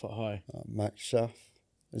 12 foot high. Max Schaff.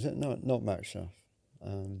 Is it not Max Schaff?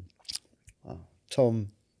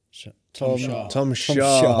 Tom Shaw. Tom Shaw.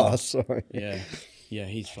 Shaw. Sorry. Yeah,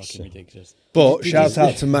 he's fucking ridiculous. But shout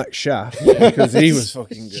out to Max Schaff because he was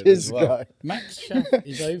fucking good Cheers, as well. guy. Max Schaff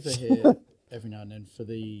is over here every now and then for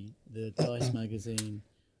the Dice magazine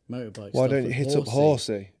motorbike Why stuff don't you with hit up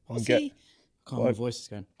Horsey? And Horsey? get, I can't, my voice is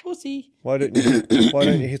going, Horsey. why don't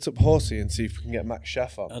you hit up Horsey and see if we can get Max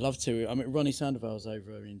Schaff on? I'd love to. I mean, Ronnie Sandoval's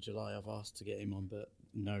over in July. I've asked to get him on, but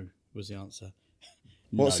no was the answer.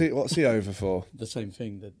 What's he over for? The same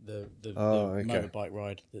thing that the okay. motorbike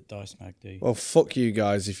ride that Dice Mag do. Well, fuck you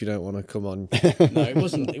guys if you don't want to come on. No, it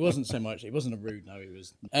wasn't. It wasn't so much. It wasn't a rude no. It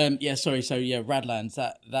was. Yeah, sorry. So yeah, Radlands.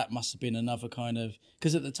 That must have been another kind of,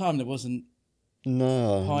 because at the time there wasn't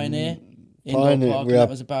Pioneer. Indoor park, and that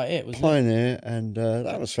was about it, wasn't Pioneer, and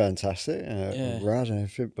that was fantastic. Rad and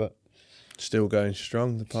everything, but still going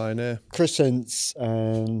strong, the Pioneer. Chris Ince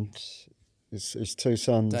and his two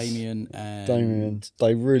sons, Damien,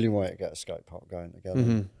 they really wanted to get a skate park going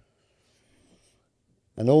together.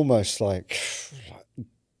 And almost like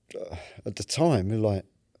at the time, like,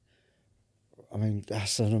 I mean,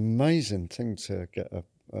 that's an amazing thing to get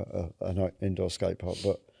an indoor skate park,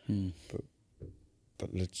 but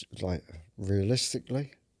like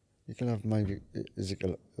realistically, you can have maybe is it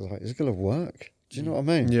gonna work? Do you know what I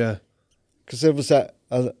mean? Yeah. Because there was that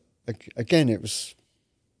again. It was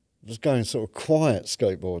going sort of quiet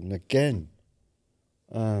skateboarding again.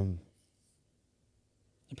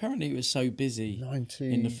 Apparently, it was so busy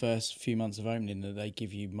in the first few months of opening that they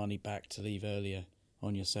give you money back to leave earlier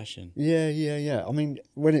on your session. Yeah. I mean,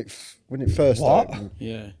 when it first opened,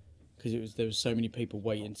 yeah. Because there was so many people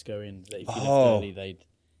waiting to go in that if you left early,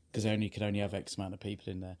 because they could only have X amount of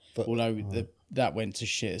people in there. But, although that went to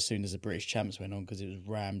shit as soon as the British Champs went on, because it was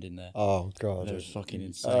rammed in there. Oh god, it was fucking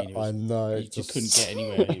insane. I know. You just couldn't get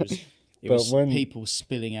anywhere. It was people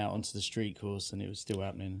spilling out onto the street course, and it was still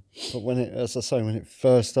happening. But when it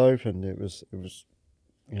first opened, it was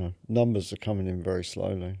numbers are coming in very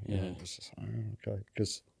slowly. Yeah. It was just, okay,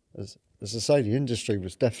 because as I say, the industry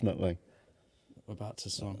was definitely about to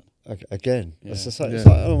slump. Again, Yeah. it's like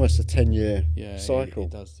almost a 10-year cycle.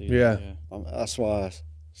 It does do. Yeah. That's why I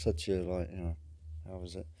said to you, like, how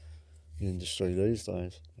is it the industry these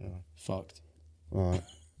days? Fucked. Right.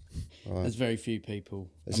 There's very few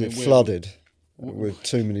people. Is it flooded with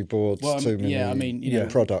too many boards, too many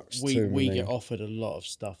products? We get offered a lot of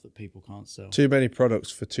stuff that people can't sell. Too many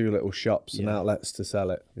products for too little shops and outlets to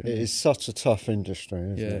sell it. It is such a tough industry,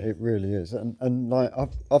 isn't it? It really is. And like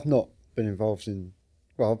I've not been involved in.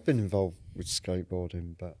 Well, I've been involved with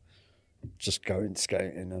skateboarding, but just going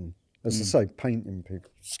skating and, as I say, painting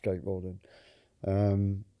people skateboarding.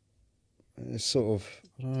 It's sort of,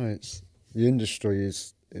 I don't know, the industry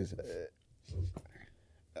is.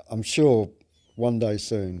 I'm sure one day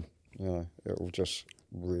soon, it will just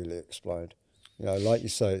really explode. Like you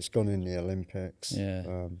say, it's gone in the Olympics.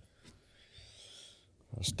 Yeah.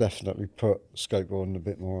 It's definitely put skateboarding a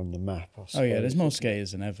bit more on the map, I suppose. Oh yeah, there's more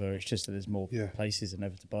skaters than ever. It's just that there's more places than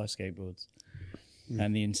ever to buy skateboards.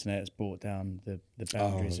 And the internet has brought down the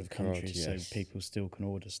boundaries of countries, so people still can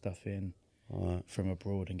order stuff in from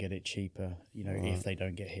abroad and get it cheaper, if they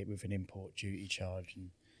don't get hit with an import duty charge.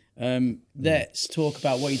 And let's talk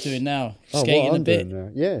about what you're doing now. Skating a bit.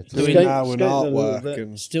 Yeah. Doing now and artwork.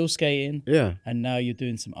 And still skating. Yeah. And now you're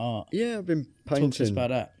doing some art. Yeah, I've been painting. Talk to us about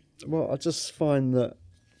that. Well, I just find that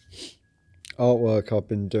artwork I've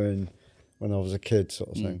been doing when I was a kid, sort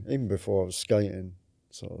of thing, even before I was skating,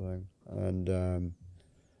 sort of thing. And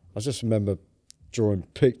I just remember drawing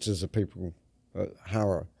pictures of people at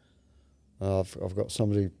Harrow. I've got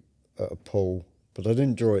somebody at a pool, but I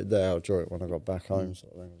didn't draw it there. I'll draw it when I got back home,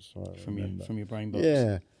 sort of thing. So from your brain box.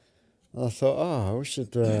 Yeah. And I thought, we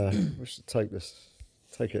should take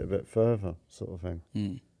it a bit further, sort of thing.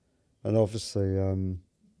 And obviously,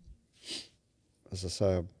 as I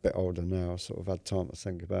say, I'm a bit older now. I sort of had time to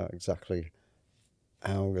think about exactly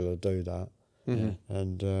how I'm going to do that.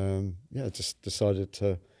 And just decided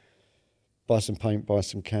to buy some paint, buy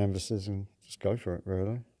some canvases, and just go for it,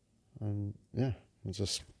 really. And I've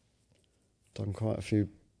just done quite a few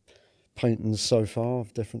paintings so far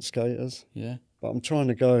of different skaters. Yeah. But I'm trying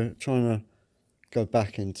to go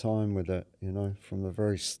back in time with it, from the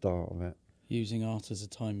very start of it. Using art as a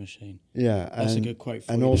time machine. Yeah, that's a good quote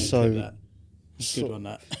for and you. Also, that's a good one.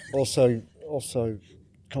 That also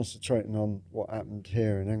concentrating on what happened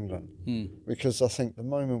here in England, because I think the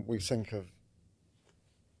moment we think of,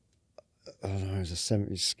 I don't know, the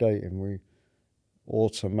 70s skating, we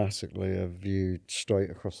automatically are viewed straight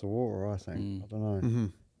across the water. I think I don't know.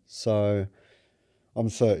 So I'm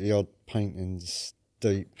 30 odd paintings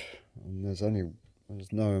deep, and there's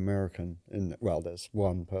no American in. Well, there's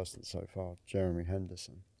one person so far, Jeremy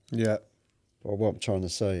Henderson. Yeah. But what I'm trying to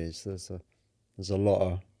say is there's a lot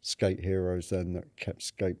of skate heroes then that kept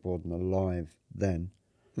skateboarding alive then,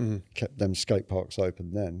 kept them skate parks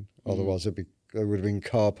open then. Otherwise, there would have been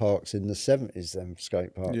car parks in the 70s, them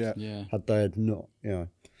skate parks. Yeah. Had they had not,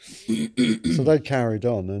 So they carried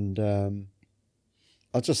on, and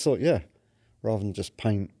I just thought, rather than just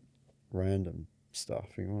paint random stuff,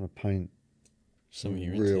 you want to paint some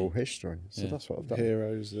you're real into. history. So that's what I've done.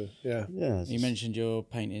 Heroes, yeah. Yeah. You mentioned you're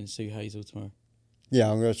painting Sue Hazel tomorrow.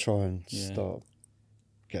 Yeah, I'm going to try and start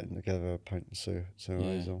getting together, painting Sue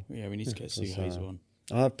Hazel. Yeah, we need to get Sue Hazel on.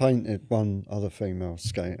 I've painted one other female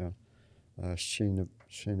skater, Sheena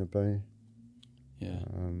B.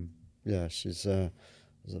 Yeah. She's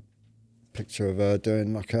there's a picture of her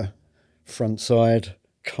doing like a front side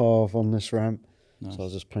carve on this ramp. Nice. So I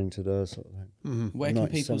just painted her sort of thing. Where can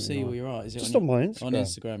people see all your art? Is it just on my Instagram? On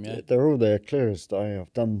Instagram, yeah. They're all there clear as day.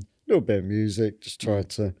 I've done a little bit of music, just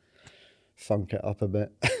tried to funk it up a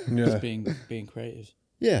bit. Yeah. Just being creative.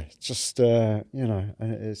 Yeah, just and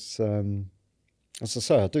it's as I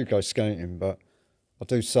say, I do go skating, but I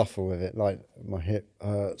do suffer with it. Like my hip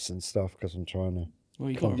hurts and stuff because I'm trying to.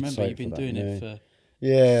 Well, you got to remember you've been doing it for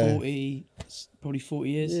 40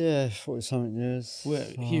 years. Yeah, 40 something years.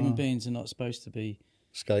 Human beings are not supposed to be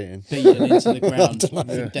skating, beaten into the ground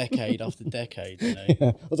for decade after decade. You know?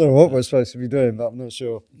 Yeah, I don't know what we're supposed to be doing, but I'm not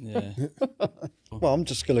sure. Yeah. Well, I'm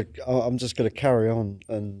just gonna carry on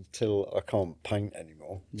until I can't paint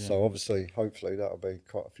anymore. Yeah. So obviously, hopefully, that'll be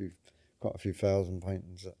quite a few thousand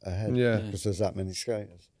paintings ahead. Yeah, because there's that many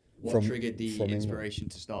skaters. What triggered the inspiration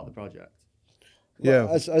to start the project? Well,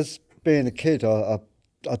 as being a kid, I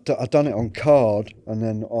done it on card and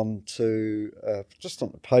then onto just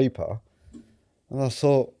onto paper, and I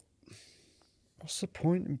thought, what's the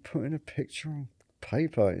point in putting a picture on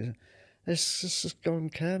paper? Let's just go on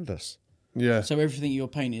canvas. Yeah. So everything you're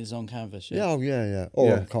painting is on canvas, yeah? Yeah, yeah.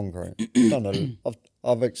 Or on concrete.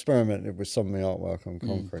 I've experimented with some of my artwork on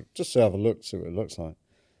concrete, just to have a look, see what it looks like.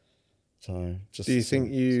 So, just. Do you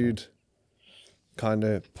think you'd kind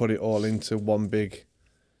of put it all into one big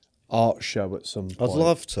art show at some point? I'd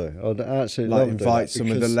love to. I'd absolutely love to invite some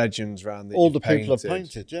of the legends round that all you've the people have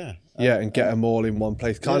painted, and get them all in one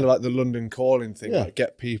place, kind of like the London Calling thing, like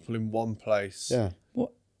get people in one place. Yeah.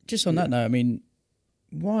 What? Just on that note, I mean,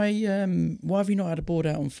 why have you not had a board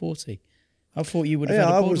out on 40? I thought you would have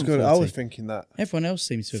had a board on 40. I was thinking that. Everyone else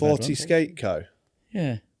seems to have 40 had one. Skate Co.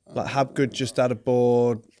 Yeah. Like Habgood just had a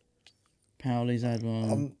board. Powley's had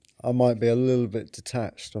one. I might be a little bit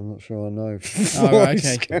detached. I'm not sure I know. Oh, right,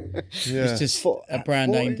 okay. Yeah. It's just a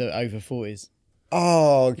brand named at over 40s.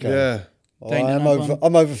 Oh, okay. Yeah. Well,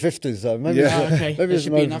 I'm over 50s though. Maybe Okay. maybe There it's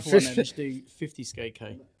should be over another one 50. then. Let's do 50 Skate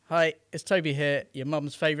Co. Hi, it's Toby here, your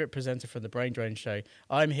mum's favourite presenter from the Brain Drain Show.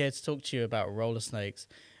 I'm here to talk to you about roller snakes,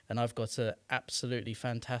 and I've got an absolutely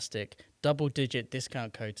fantastic double-digit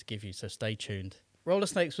discount code to give you, so stay tuned. Roller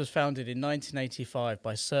Snakes was founded in 1985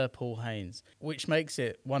 by Sir Paul Haynes, which makes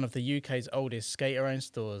it one of the UK's oldest skater-owned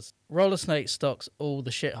stores. Roller Snakes stocks all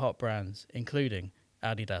the shit-hot brands, including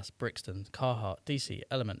Adidas, Brixton, Carhartt, DC,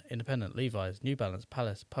 Element, Independent, Levi's, New Balance,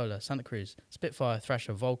 Palace, Polar, Santa Cruz, Spitfire,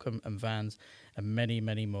 Thrasher, Volcom and Vans, and many,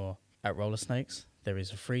 many more. At Roller Snakes, there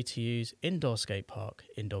is a free-to-use indoor skate park,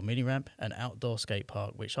 indoor mini-ramp, and outdoor skate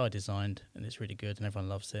park, which I designed, and it's really good, and everyone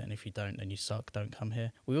loves it, and if you don't, then you suck, don't come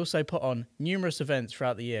here. We also put on numerous events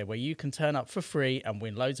throughout the year where you can turn up for free and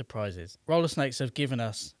win loads of prizes. Roller Snakes have given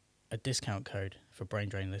us a discount code for Brain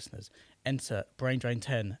Drain listeners. Enter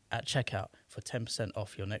BrainDrain10 at checkout for 10%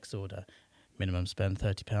 off your next order. Minimum spend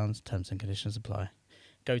 £30, terms and conditions apply.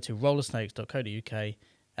 Go to rollersnakes.co.uk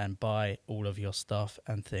and buy all of your stuff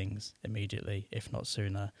and things immediately, if not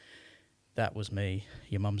sooner. That was me,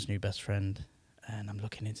 your mum's new best friend, and I'm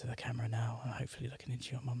looking into the camera now and hopefully looking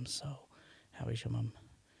into your mum's soul. How is your mum?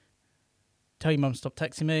 Tell your mum stop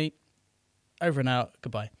texting me. Over and out.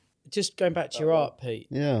 Goodbye. Just going back to your art, Pete.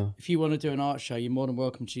 Yeah. If you want to do an art show, you're more than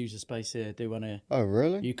welcome to use the space here. Do one here. Oh,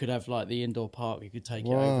 really? You could have like the indoor park. You could take it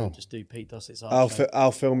over and just do Pete Dossett's art show.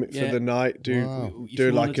 I'll film it for the night. Do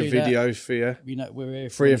like a video for you. You know, we're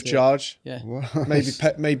here free of charge. Yeah. Wow.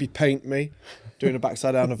 Maybe paint me doing a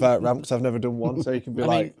backside down a vert ramp because I've never done one. So you can be I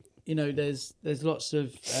mean, you know, there's lots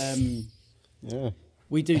of yeah.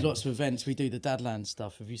 We do lots of events. We do the Dadland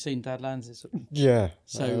stuff. Have you seen Dadlands? It's, Yeah.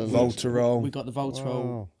 so Voltarol. We got the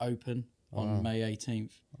Voltarol open on May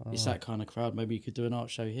 18th. It's that kind of crowd. Maybe you could do an art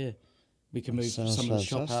show here. We can move some of the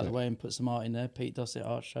shop out of the way and put some art in there. Pete Dossett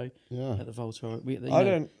art show at the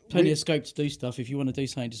Voltarol. Plenty of scope to do stuff. If you want to do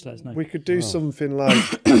something, just let us know. We could do something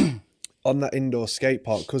like on that indoor skate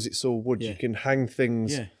park because it's all wood. You can hang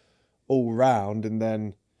things all round and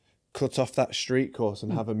then cut off that street course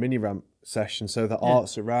and have a mini ramp session so the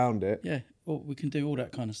art's around it. Yeah, well, we can do all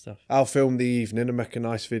that kind of stuff. I'll film the evening and make a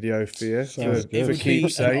nice video for you. It would be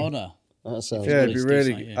an honour. That sounds it'd be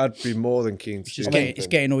really. I'd be more than keen to. It's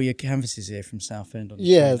getting all your canvases here from Southend. I'll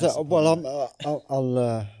figure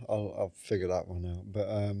that one out. But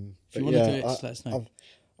if you want to do it, just let us know.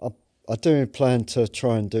 I do plan to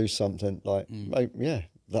try and do something like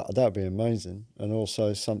that'd be amazing, and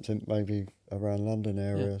also something maybe around London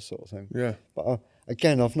area sort of thing. Yeah. But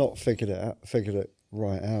again, I've not figured it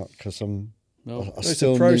right out because It's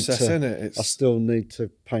a process, isn't it? I still need to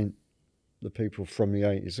paint the people from the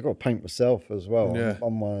 80s. I've got to paint myself as well. Yeah.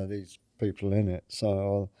 I'm one of these people in it,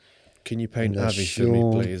 so can you paint Avi for sure.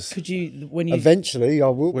 me, please? Could you, when you eventually I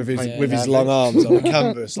will With paint his Avi. long arms on a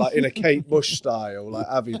canvas, like in a Kate Bush style, like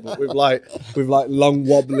Avi, but with long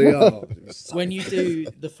wobbly arms. when you do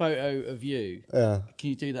the photo of you, Yeah. can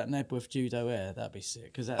you do that Nebworth judo air? That'd be sick.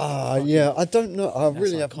 Because that's Yeah, I don't know. I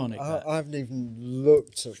really iconic, haven't. that. I haven't even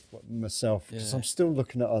looked at myself because Yeah. I'm still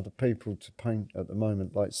looking at other people to paint at the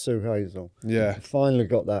moment, like Sue Hazel. Yeah. I finally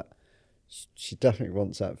got that. She definitely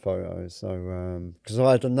wants that photo. So because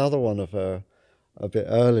I had another one of her a bit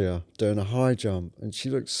earlier doing a high jump, and she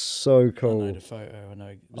looks so I know cool. the photo. I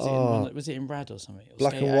know. Was it in Rad or something? Or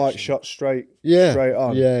Black Skate and white Action? shot straight Yeah, straight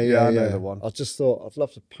on. Yeah, I know the one. I just thought I'd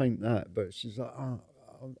love to paint that, but she's like,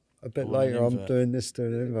 a bit want an later, I'm invert. doing this,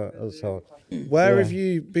 doing an invert. That's hard. Where Yeah. have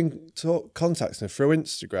you been contacting her? Through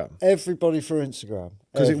Instagram? Everybody through Instagram.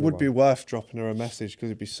 Because it would be Everyone. worth dropping her a message, because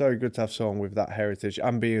it'd be so good to have someone with that heritage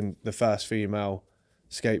and being the first female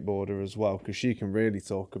skateboarder as well, because she can really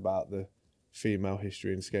talk about the female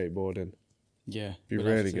history in skateboarding. Yeah, Be we'll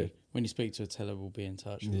have really to. good. When you speak to her, tell her we'll be in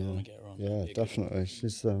touch. We want to get her on. Yeah, That'd be a good one. definitely.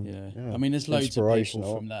 She's Yeah. I mean, there's loads of people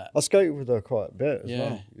inspirational. from that. I skated with her quite a bit as Yeah.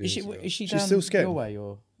 well. Is she years ago. is she She's down still skating? your way,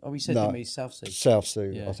 or we said No. to me South Sea? South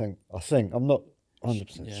Sea, Yeah. I think. I'm not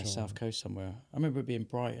 100% Yeah, sure. South Coast somewhere. I remember it being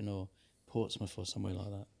Brighton or Portsmouth or somewhere like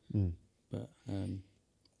that. Mm. But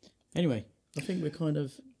anyway, I think we're kind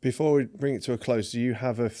of. Before we bring it to a close, do you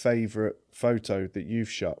have a favourite photo that you've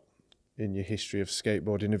shot in your history of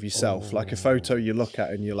skateboarding of yourself? Like a photo you look at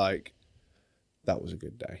and you're like, that was a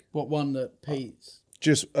good day. What one that Pete's?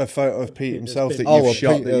 Just a photo of Pete himself that Oh, you've a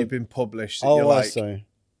shot, Pete, that you've been published, that you're I like, see.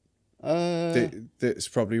 that's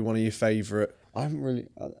probably one of your favourite. I haven't really.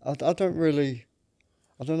 I don't really.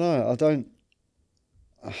 I don't know.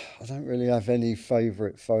 I don't really have any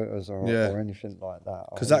favourite photos or anything like that.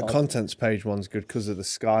 Because that contents page one's good because of the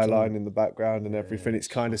skyline in the background and everything. It's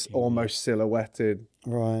kind of almost silhouetted.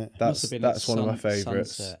 Right. Must have been That's like one of my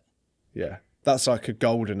favourites. Sunset. Yeah, that's like a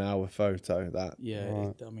golden hour photo. That Yeah,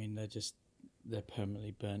 Right. I mean they're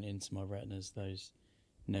permanently burnt into my retinas. Those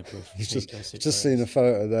Nebworth. Just seen a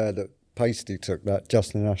photo there that Pasty took. That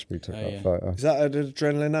Justin Ashby took that yeah. photo. is that at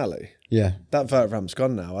Adrenaline Alley? Yeah. That vert ramp's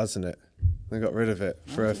gone now, hasn't it? They got rid of it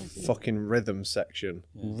for a fucking rhythm section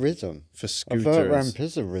Rhythm. for A scooters. vert ramp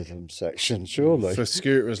is a rhythm section, surely. For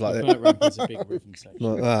scooters like Vert ramp is a big rhythm section.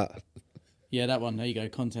 like that. Yeah, that one. There you go.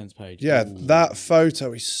 Contents page. Yeah, Ooh. that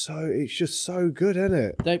photo is it's just so good, isn't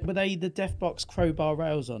it? Were they the Deathbox crowbar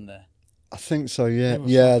rails on there? I think so. Yeah.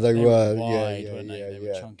 They Yeah, they they were. wide, Yeah. weren't they? They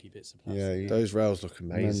were chunky bits of plastic. Yeah. Those rails look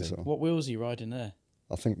amazing. Mental. What wheels are you riding there?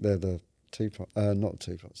 I think they're the teapot. Not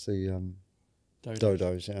teapots. The Dodo.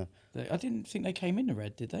 dodos. Yeah. I didn't think they came in the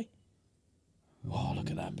red, did they? Oh, look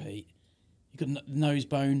at that, Pete. You got nose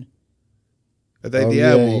bone. Are they Oh, the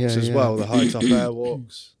yeah, airwalks as yeah. well? The high top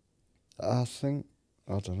airwalks. I think.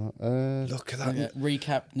 I don't know. Look at that.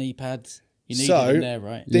 Recap knee pads. You need So, it in there,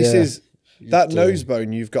 right? This Yeah. is that do. nose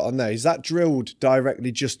bone you've got on there. Is that drilled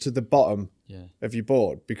directly just to the bottom Yeah. of your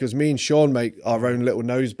board? Because me and Sean make our own little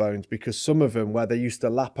nose bones, because some of them where they used to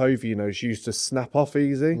lap over your nose used to snap off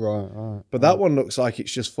easy. Right. But that one looks like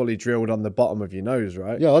it's just fully drilled on the bottom of your nose,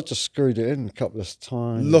 right? Yeah, I just screwed it in a couple of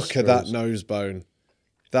times. Look at that nose bone.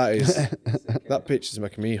 That is that picture's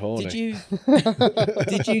making me horny.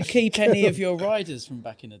 Did you keep any of your riders from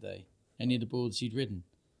back in the day? Any of the boards you'd ridden?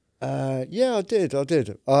 Yeah, I did.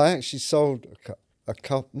 I actually sold a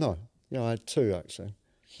couple. No, yeah, I had two actually.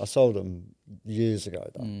 I sold them years ago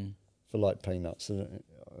though, for like peanuts.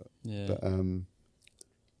 Yeah.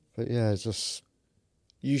 But yeah, it's just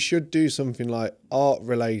You should do something like art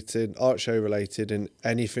show related, and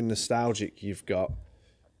anything nostalgic you've got,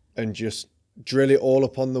 and just drill it all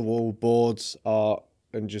up on the wall, boards, art,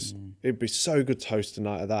 and just it'd be so good to host a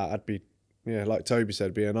night of that. I'd be, like Toby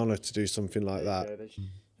said, be an honour to do something like that.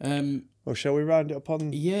 Well, shall we round it up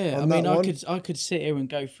on? Yeah, on I mean, that one? I could sit here and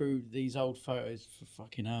go through these old photos for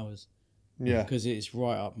fucking hours. Yeah, Because it's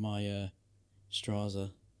right up my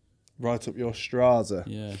Straza. right up your Straza.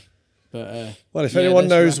 Yeah. But Well, if yeah, anyone let's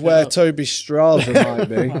knows wrap it where up. Toby Straza might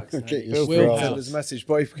be, get your feel free Will to House. send us a message.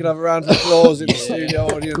 But if we could have a round of applause in the studio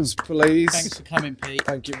audience, please. Thanks for coming, Pete.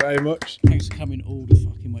 Thank you very much. Thanks for coming all the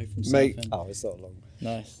fucking way from Mate. Southend. Oh, it's not long.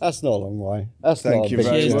 Nice. That's not a long way. That's Thank not a you big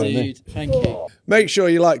very Cheers, much. journey. dude. Thank you. Make sure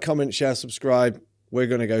you like, comment, share, subscribe. We're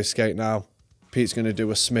going to go skate now. Pete's going to do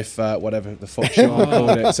a Smith, whatever the fuck you want to call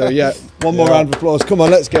it. So yeah, one more round of applause. Come on,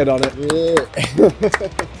 let's get on it. Yeah.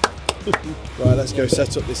 Right, let's go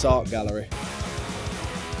set up this art gallery.